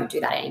 no, you don't do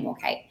that anymore,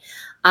 Kate.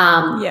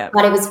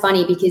 But it was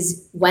funny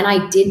because when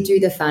I did do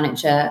the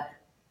furniture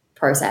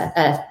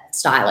process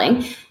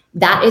styling,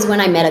 that is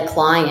when I met a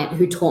client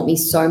who taught me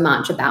so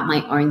much about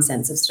my own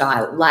sense of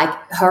style. Like,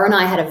 her and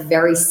I had a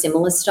very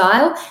similar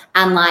style,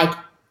 and like,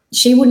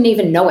 she wouldn't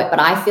even know it, but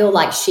I feel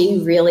like she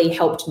really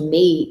helped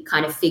me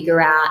kind of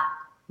figure out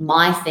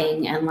my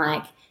thing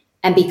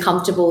and be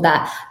comfortable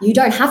that you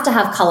don't have to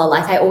have color.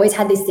 Like, I always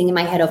had this thing in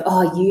my head of,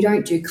 oh, you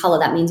don't do color,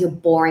 that means you're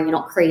boring, you're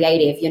not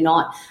creative, you're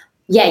not,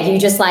 you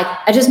just like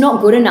are just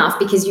not good enough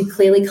because you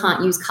clearly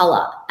can't use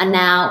color. And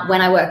now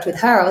when I worked with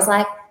her, I was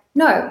like,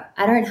 no,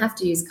 I don't have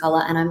to use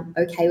color, and I'm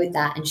okay with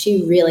that. And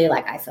she really,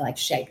 like, I feel like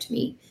shaped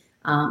me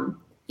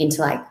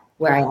into like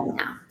where I am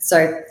now.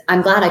 So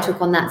I'm glad I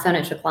took on that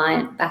furniture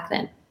client back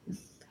then.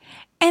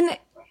 And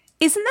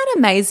isn't that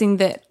amazing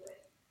that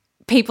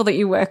people that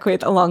you work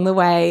with along the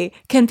way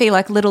can be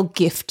like little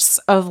gifts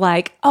of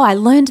like, oh, I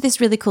learned this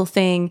really cool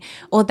thing,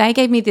 or they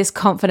gave me this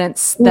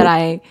confidence that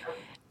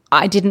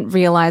I didn't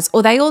realize,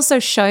 or they also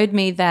showed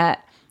me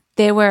that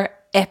there were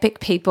epic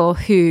people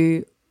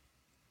who,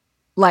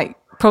 like,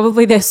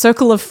 probably their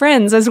circle of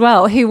friends as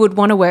well, who would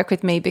want to work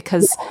with me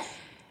because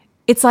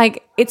it's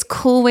like, it's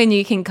cool when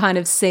you can kind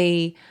of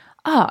see,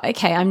 oh,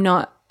 okay, I'm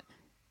not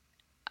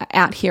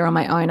out here on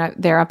my own.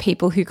 There are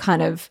people who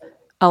kind of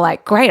are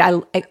like, great,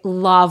 I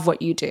love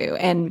what you do.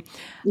 And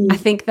I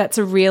think it's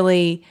a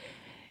really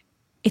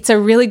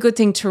good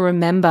thing to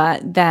remember,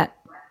 that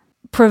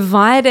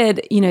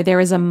provided,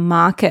 there is a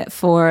market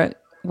for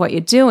what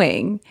you're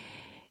doing,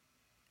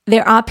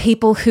 there are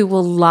people who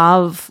will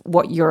love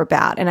what you're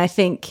about. And I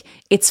think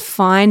it's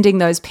finding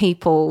those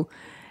people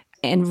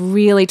and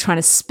really trying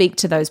to speak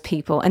to those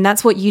people. And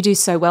that's what you do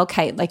so well,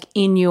 Kate. Like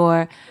in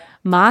your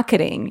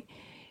marketing,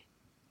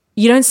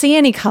 you don't see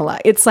any color.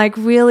 It's like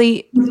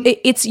really,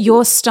 it's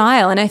your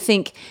style. And I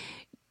think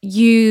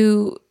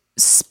you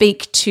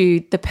speak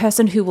to the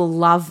person who will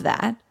love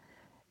that.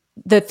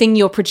 The thing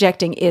you're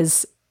projecting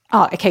is,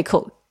 oh, okay,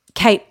 cool.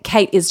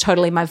 Kate is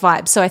totally my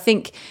vibe. So I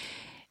think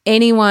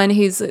anyone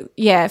who's,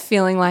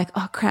 feeling like,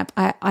 oh crap,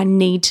 I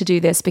need to do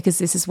this because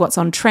this is what's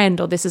on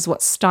trend or this is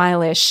what's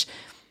stylish.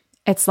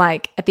 It's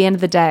like, at the end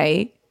of the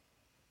day,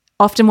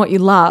 often what you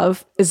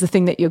love is the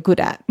thing that you're good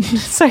at.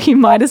 So you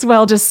might as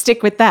well just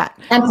stick with that.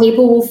 And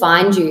people will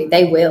find you.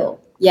 They will.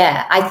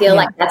 Yeah, I feel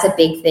like that's a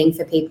big thing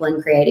for people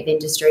in creative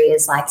industry,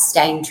 is like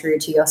staying true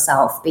to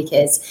yourself,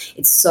 because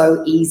it's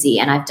so easy,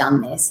 and I've done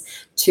this,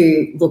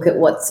 to look at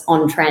what's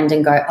on trend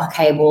and go,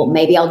 okay, well,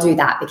 maybe I'll do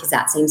that because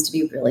that seems to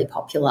be really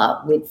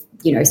popular with,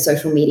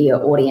 social media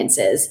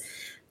audiences.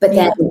 But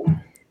then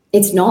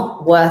it's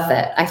not worth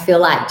it. I feel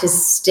like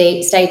just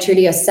stay true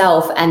to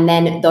yourself, and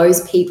then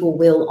those people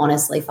will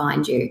honestly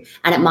find you.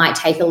 And it might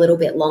take a little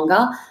bit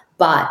longer,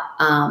 but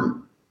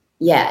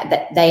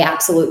that they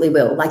absolutely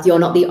will. Like, you're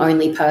not the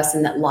only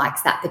person that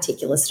likes that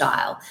particular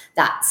style,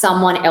 that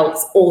someone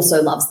else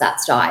also loves that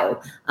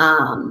style.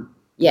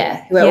 We're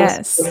all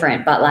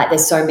different, but like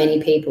there's so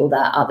many people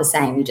that are the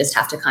same. You just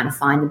have to kind of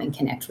find them and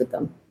connect with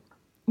them.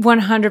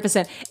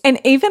 100%. And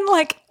even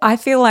like, I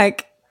feel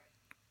like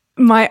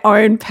my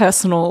own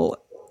personal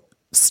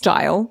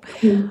style,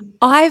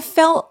 I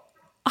felt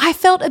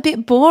a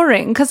bit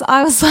boring, because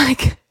I was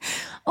like,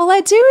 all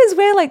I do is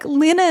wear like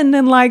linen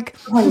and like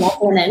I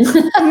love linen.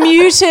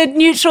 muted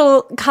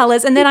neutral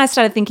colors. And then I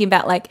started thinking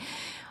about like,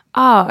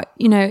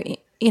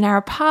 in our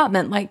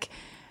apartment, like,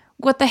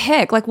 what the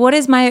heck? Like, what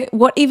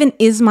even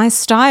is my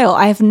style?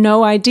 I have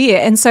no idea.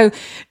 And so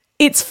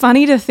it's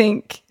funny to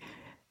think,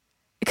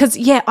 because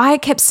I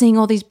kept seeing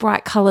all these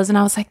bright colors and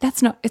I was like,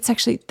 that's not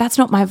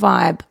my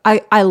vibe.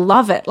 I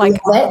love it. Like,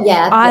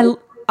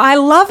 I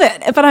love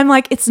it, but I'm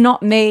like, it's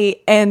not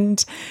me.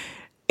 And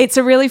it's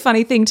a really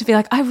funny thing to be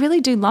like, I really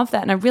do love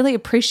that and I really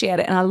appreciate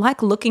it and I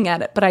like looking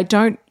at it, but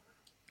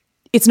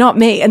it's not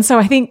me. And so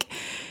I think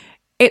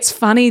it's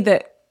funny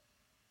that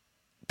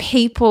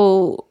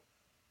people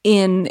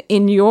in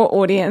your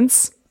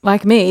audience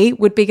like me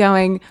would be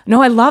going,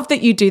 no, I love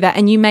that you do that,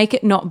 and you make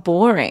it not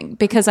boring,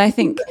 because I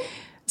think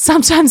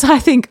sometimes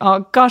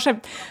oh gosh,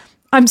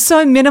 I'm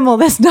so minimal,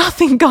 there's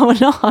nothing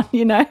going on,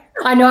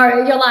 I know,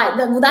 you're like,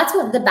 well, that's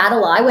what the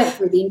battle I went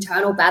through, the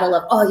internal battle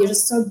of, oh, you're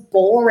just so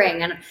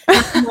boring and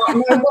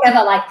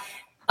whatever, like,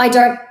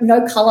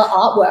 no color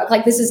artwork,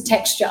 like this is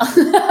texture.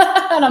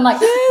 And I'm like,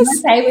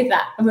 yes.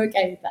 I'm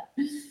okay with that.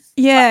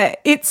 Yeah,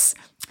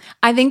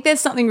 I think there's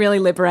something really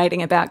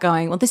liberating about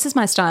going, well, this is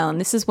my style and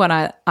this is what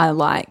I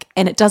like.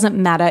 And it doesn't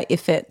matter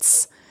if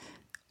it's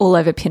all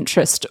over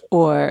Pinterest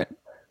or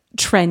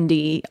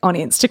trendy on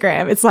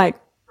Instagram. It's like,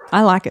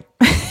 I like it.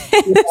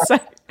 Yeah.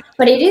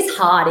 But it is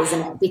hard, isn't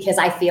it? Because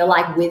I feel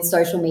like with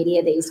social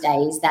media these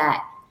days,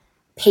 that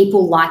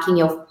people liking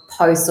your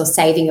posts or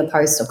saving your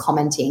posts or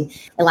commenting,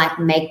 it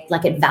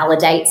it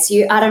validates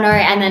you. I don't know.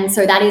 And then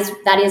so that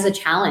is a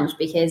challenge,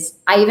 because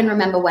I even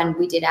remember when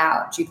we did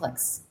our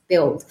duplex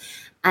build,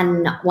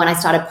 and when I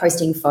started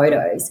posting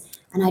photos,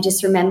 and I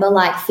just remember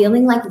like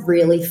feeling like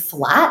really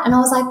flat. And I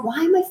was like, why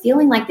am I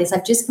feeling like this?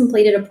 I've just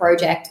completed a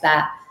project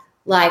that,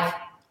 like,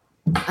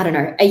 I don't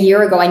know, a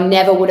year ago, I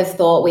never would have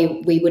thought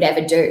we would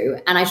ever do.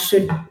 And I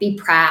should be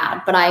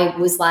proud, but I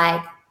was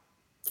like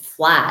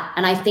flat.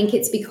 And I think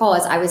it's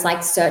because I was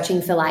like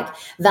searching for like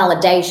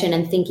validation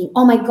and thinking,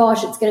 oh my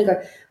gosh, it's going to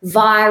go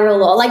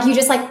viral. Or like, you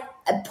just like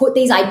put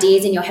these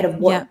ideas in your head of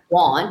what you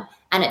want,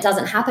 and it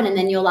doesn't happen. And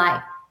then you're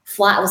like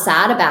flat or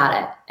sad about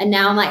it. And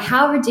now I'm like,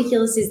 how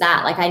ridiculous is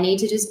that? Like, I need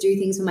to just do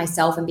things for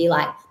myself and be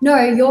like,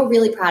 no, you're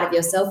really proud of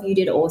yourself. You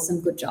did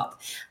awesome. Good job.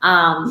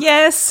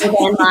 Yes. And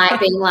then like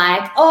being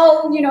like,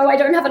 oh, I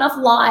don't have enough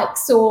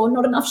likes or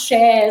not enough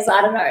shares.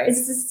 I don't know.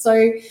 It's just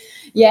so,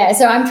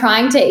 So I'm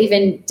trying to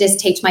even just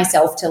teach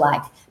myself to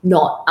like,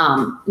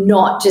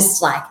 not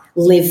just like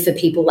live for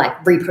people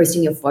like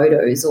reposting your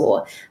photos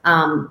or,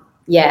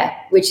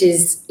 which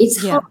is,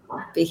 it's hard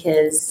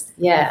because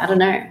I don't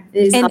know.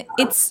 And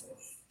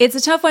it's a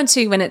tough one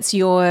too when it's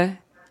your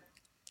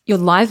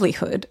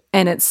livelihood,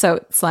 and it's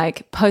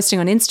like posting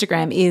on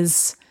Instagram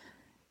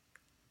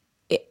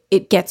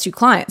it gets you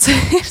clients.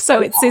 So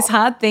it's this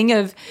hard thing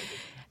of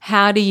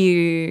how do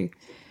you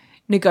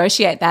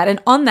negotiate that? And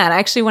on that, I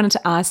actually wanted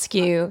to ask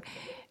you,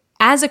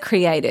 as a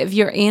creative,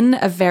 you're in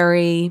a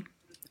very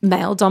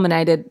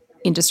male-dominated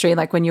industry,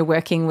 like when you're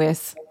working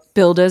with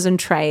builders and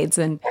trades,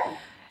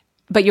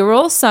 but you're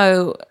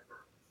also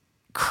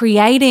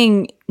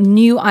creating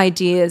new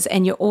ideas,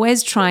 and you're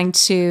always trying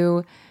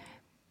to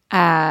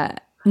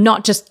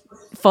not just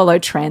follow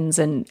trends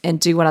and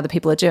do what other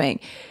people are doing.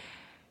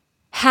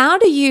 How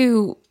do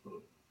you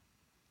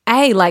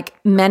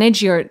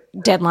manage your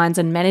deadlines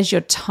and manage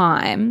your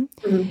time?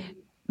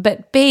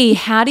 But B,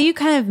 how do you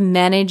kind of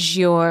manage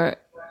your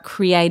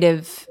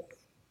creative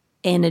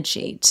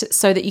energy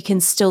so that you can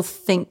still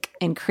think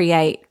and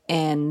create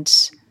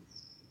and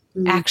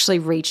actually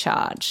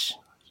recharge?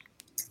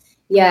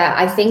 Yeah,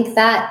 I think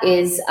that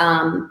is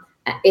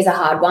a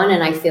hard one,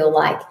 and I feel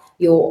like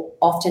you'll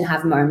often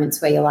have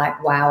moments where you're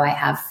like, wow,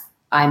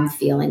 I'm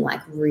feeling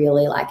like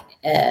really like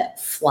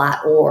flat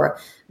or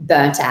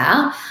burnt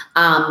out.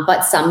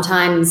 But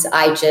sometimes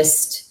I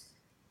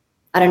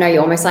don't know,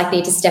 you almost like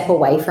need to step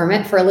away from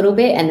it for a little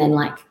bit and then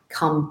like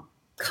come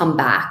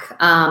back.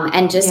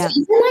 And just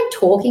even like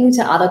talking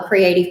to other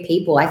creative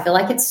people, I feel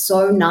like it's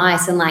so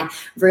nice, and like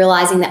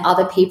realizing that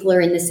other people are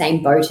in the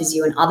same boat as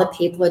you and other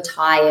people are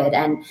tired.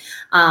 And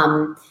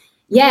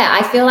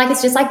I feel like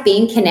it's just like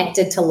being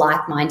connected to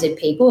like-minded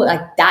people.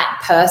 Like that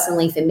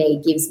personally for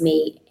me gives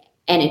me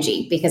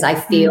energy, because I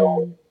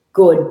feel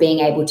good being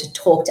able to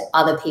talk to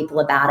other people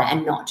about it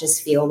and not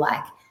just feel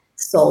like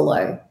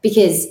solo.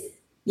 Because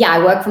I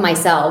work for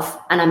myself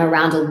and I'm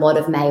around a lot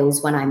of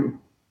males when I'm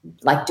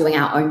like doing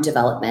our own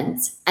development,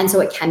 and so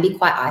it can be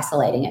quite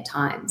isolating at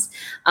times.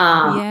 So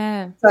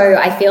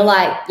I feel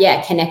like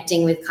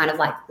connecting with kind of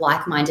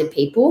like-minded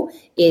people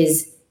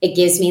it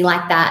gives me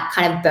like that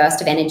kind of burst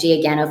of energy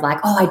again of like,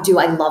 I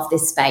love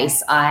this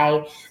space.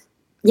 And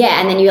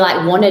then you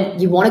like want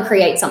to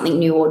create something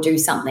new or do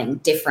something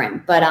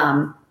different. But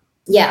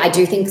I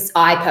do think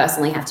I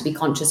personally have to be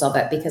conscious of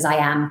it, because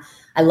I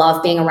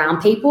love being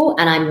around people,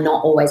 and I'm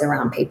not always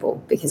around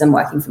people because I'm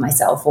working for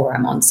myself or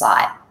I'm on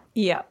site.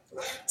 Yeah.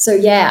 So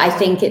I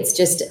think it's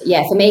just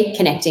for me,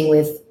 connecting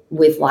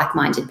with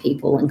like-minded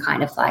people and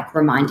kind of like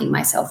reminding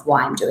myself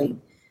why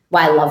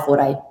I love what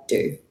I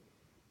do.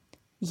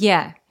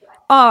 Yeah.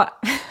 Oh,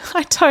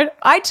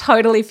 I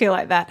totally feel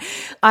like that.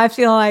 I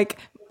feel like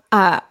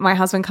my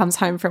husband comes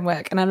home from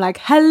work and I'm like,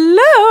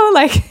 hello,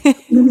 like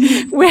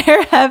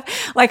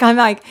I'm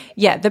like,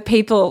 the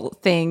people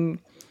thing.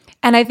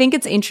 And I think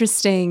it's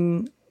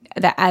interesting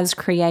that as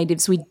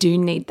creatives, we do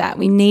need that.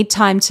 We need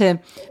time to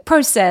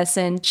process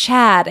and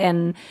chat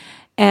and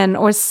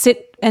or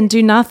sit and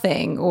do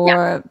nothing,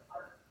 or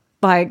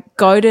like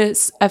go to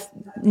a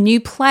new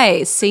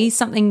place, see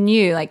something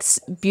new, like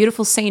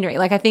beautiful scenery.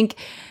 Like I think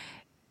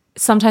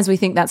sometimes we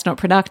think that's not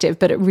productive,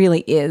 but it really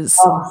is.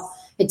 Oh,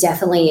 it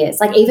definitely is.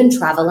 Like even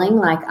traveling,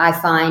 like I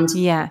find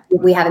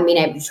we haven't been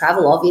able to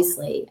travel,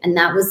 obviously. And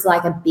that was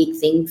like a big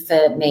thing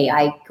for me.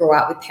 I grew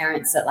up with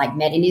parents that like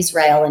met in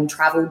Israel and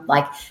traveled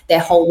like their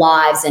whole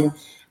lives. And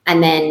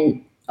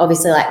then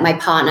obviously like my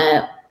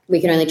partner, we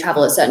can only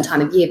travel at a certain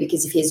time of year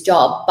because of his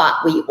job, but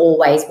we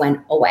always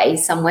went away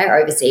somewhere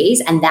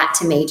overseas. And that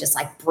to me just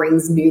like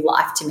brings new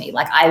life to me.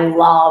 Like I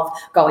love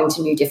going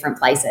to new different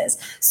places.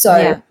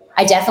 So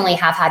I definitely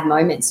have had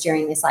moments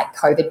during this like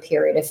COVID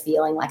period of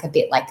feeling like a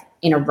bit like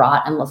in a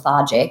rut and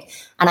lethargic.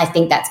 And I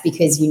think that's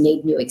because you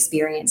need new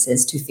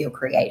experiences to feel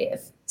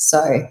creative.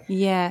 So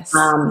yes.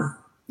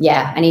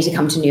 I need to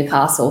come to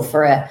Newcastle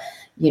for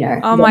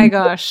oh my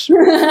gosh.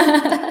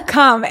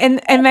 Come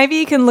and maybe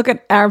you can look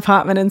at our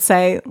apartment and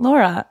say,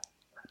 Laura,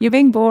 you're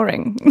being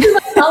boring.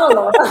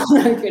 Laura.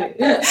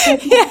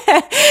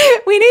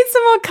 We need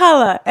some more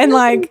color. And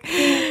like,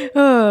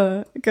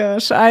 oh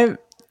gosh,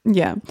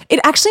 it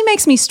actually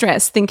makes me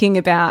stress thinking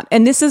about,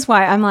 and this is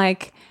why I'm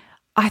like,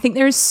 I think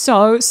there is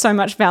so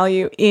much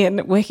value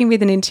in working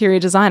with an interior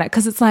designer,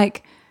 because it's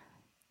like,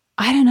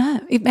 I don't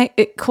know,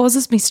 it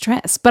causes me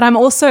stress. But I'm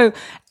also,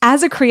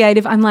 as a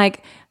creative, I'm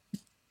like,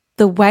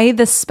 the way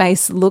the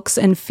space looks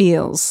and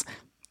feels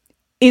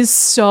is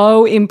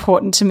so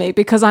important to me,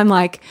 because I'm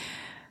like,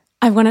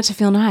 I want it to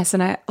feel nice.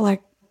 And I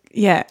like,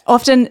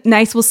 often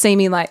Nath will see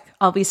me like,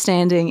 I'll be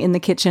standing in the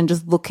kitchen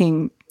just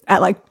looking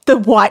at like the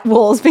white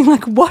walls being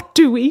like, what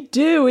do we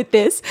do with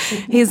this?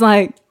 He's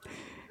like,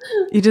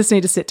 you just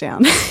need to sit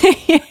down.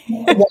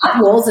 White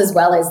walls as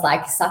well is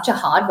like such a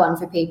hard one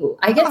for people.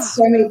 I get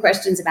so many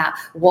questions about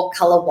what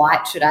color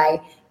white should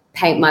I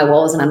paint my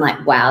walls, and I'm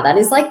like, wow, that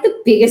is like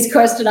the biggest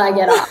question I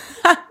get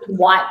asked.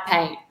 White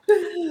paint.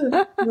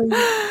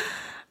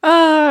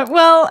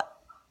 Well,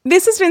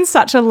 this has been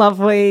such a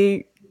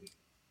lovely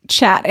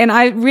chat, and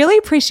I really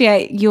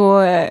appreciate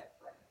your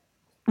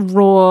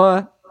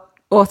raw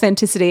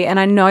authenticity, and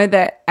I know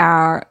that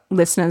our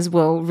listeners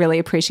will really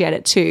appreciate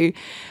it too.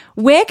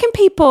 Where can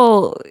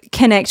people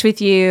connect with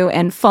you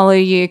and follow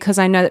you? Because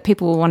I know that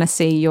people will want to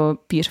see your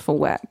beautiful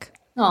work.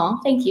 Oh,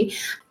 thank you.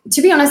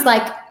 To be honest,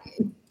 like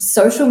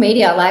social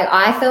media, like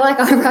I feel like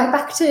I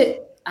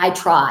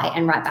try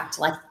and write back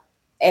to like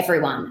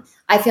everyone.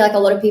 I feel like a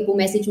lot of people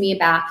message me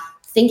about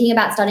thinking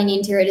about studying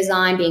interior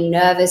design, being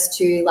nervous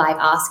to like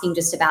asking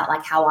just about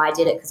like how I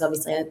did it, because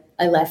obviously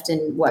I left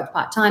and worked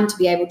part-time to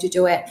be able to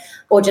do it,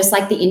 or just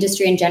like the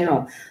industry in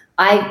general.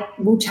 I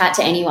will chat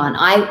to anyone.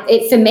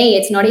 For me,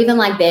 it's not even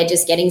like they're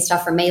just getting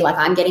stuff from me. Like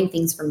I'm getting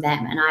things from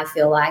them. And I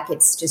feel like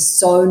it's just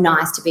so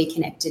nice to be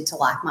connected to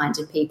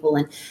like-minded people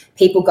and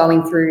people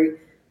going through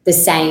the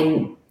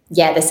same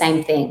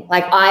thing.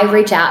 Like I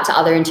reach out to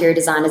other interior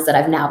designers that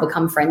I've now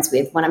become friends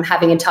with when I'm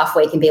having a tough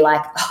week and be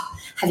like, oh,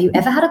 have you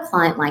ever had a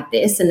client like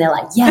this? And they're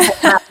like, yes,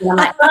 I have. And I'm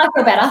like, oh, I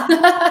feel better.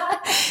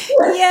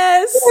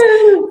 Yes.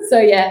 So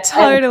yeah.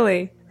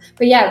 Totally.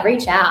 But yeah,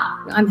 reach out.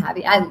 I'm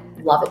happy. I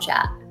love a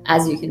chat,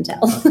 as you can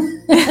tell.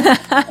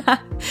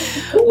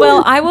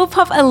 Well, I will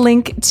pop a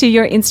link to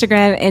your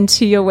Instagram and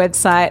to your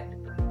website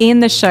in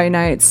the show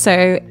notes.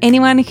 So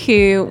anyone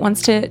who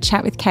wants to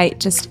chat with Kate,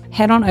 just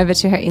head on over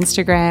to her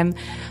Instagram.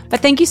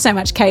 But thank you so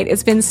much, Kate.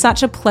 It's been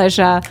such a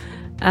pleasure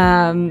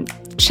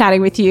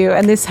chatting with you,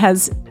 and this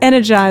has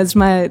energized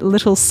my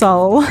little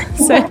soul.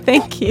 So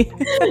thank you.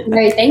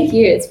 No, thank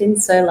you. It's been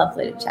so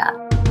lovely to chat.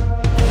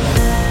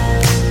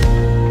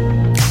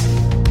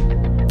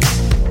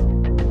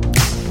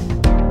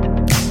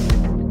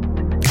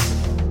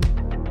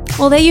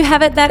 Well, there you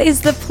have it. That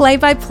is the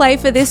play-by-play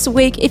for this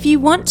week. If you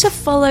want to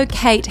follow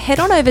Kate, head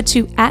on over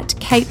to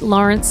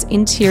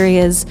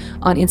 @KateLawrenceInteriors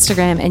on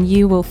Instagram and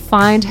you will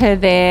find her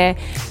there.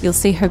 You'll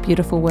see her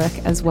beautiful work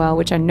as well,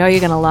 which I know you're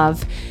going to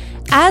love.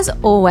 As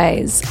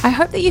always, I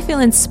hope that you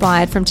feel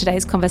inspired from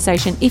today's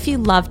conversation. If you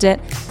loved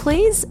it,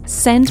 please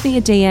send me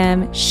a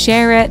DM,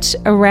 share it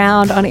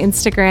around on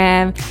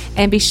Instagram,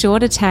 and be sure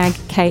to tag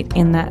Kate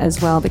in that as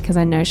well, because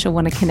I know she'll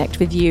want to connect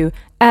with you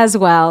as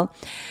well.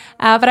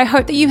 But I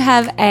hope that you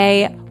have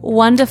a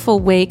wonderful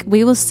week.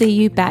 We will see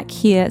you back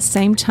here,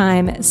 same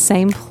time,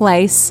 same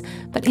place.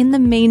 But in the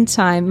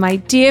meantime, my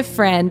dear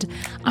friend,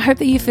 I hope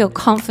that you feel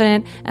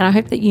confident, and I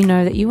hope that you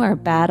know that you are a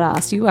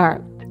badass.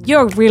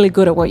 You're really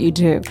good at what you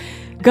do.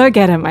 Go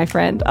get it, my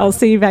friend. I'll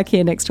see you back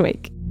here next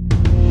week.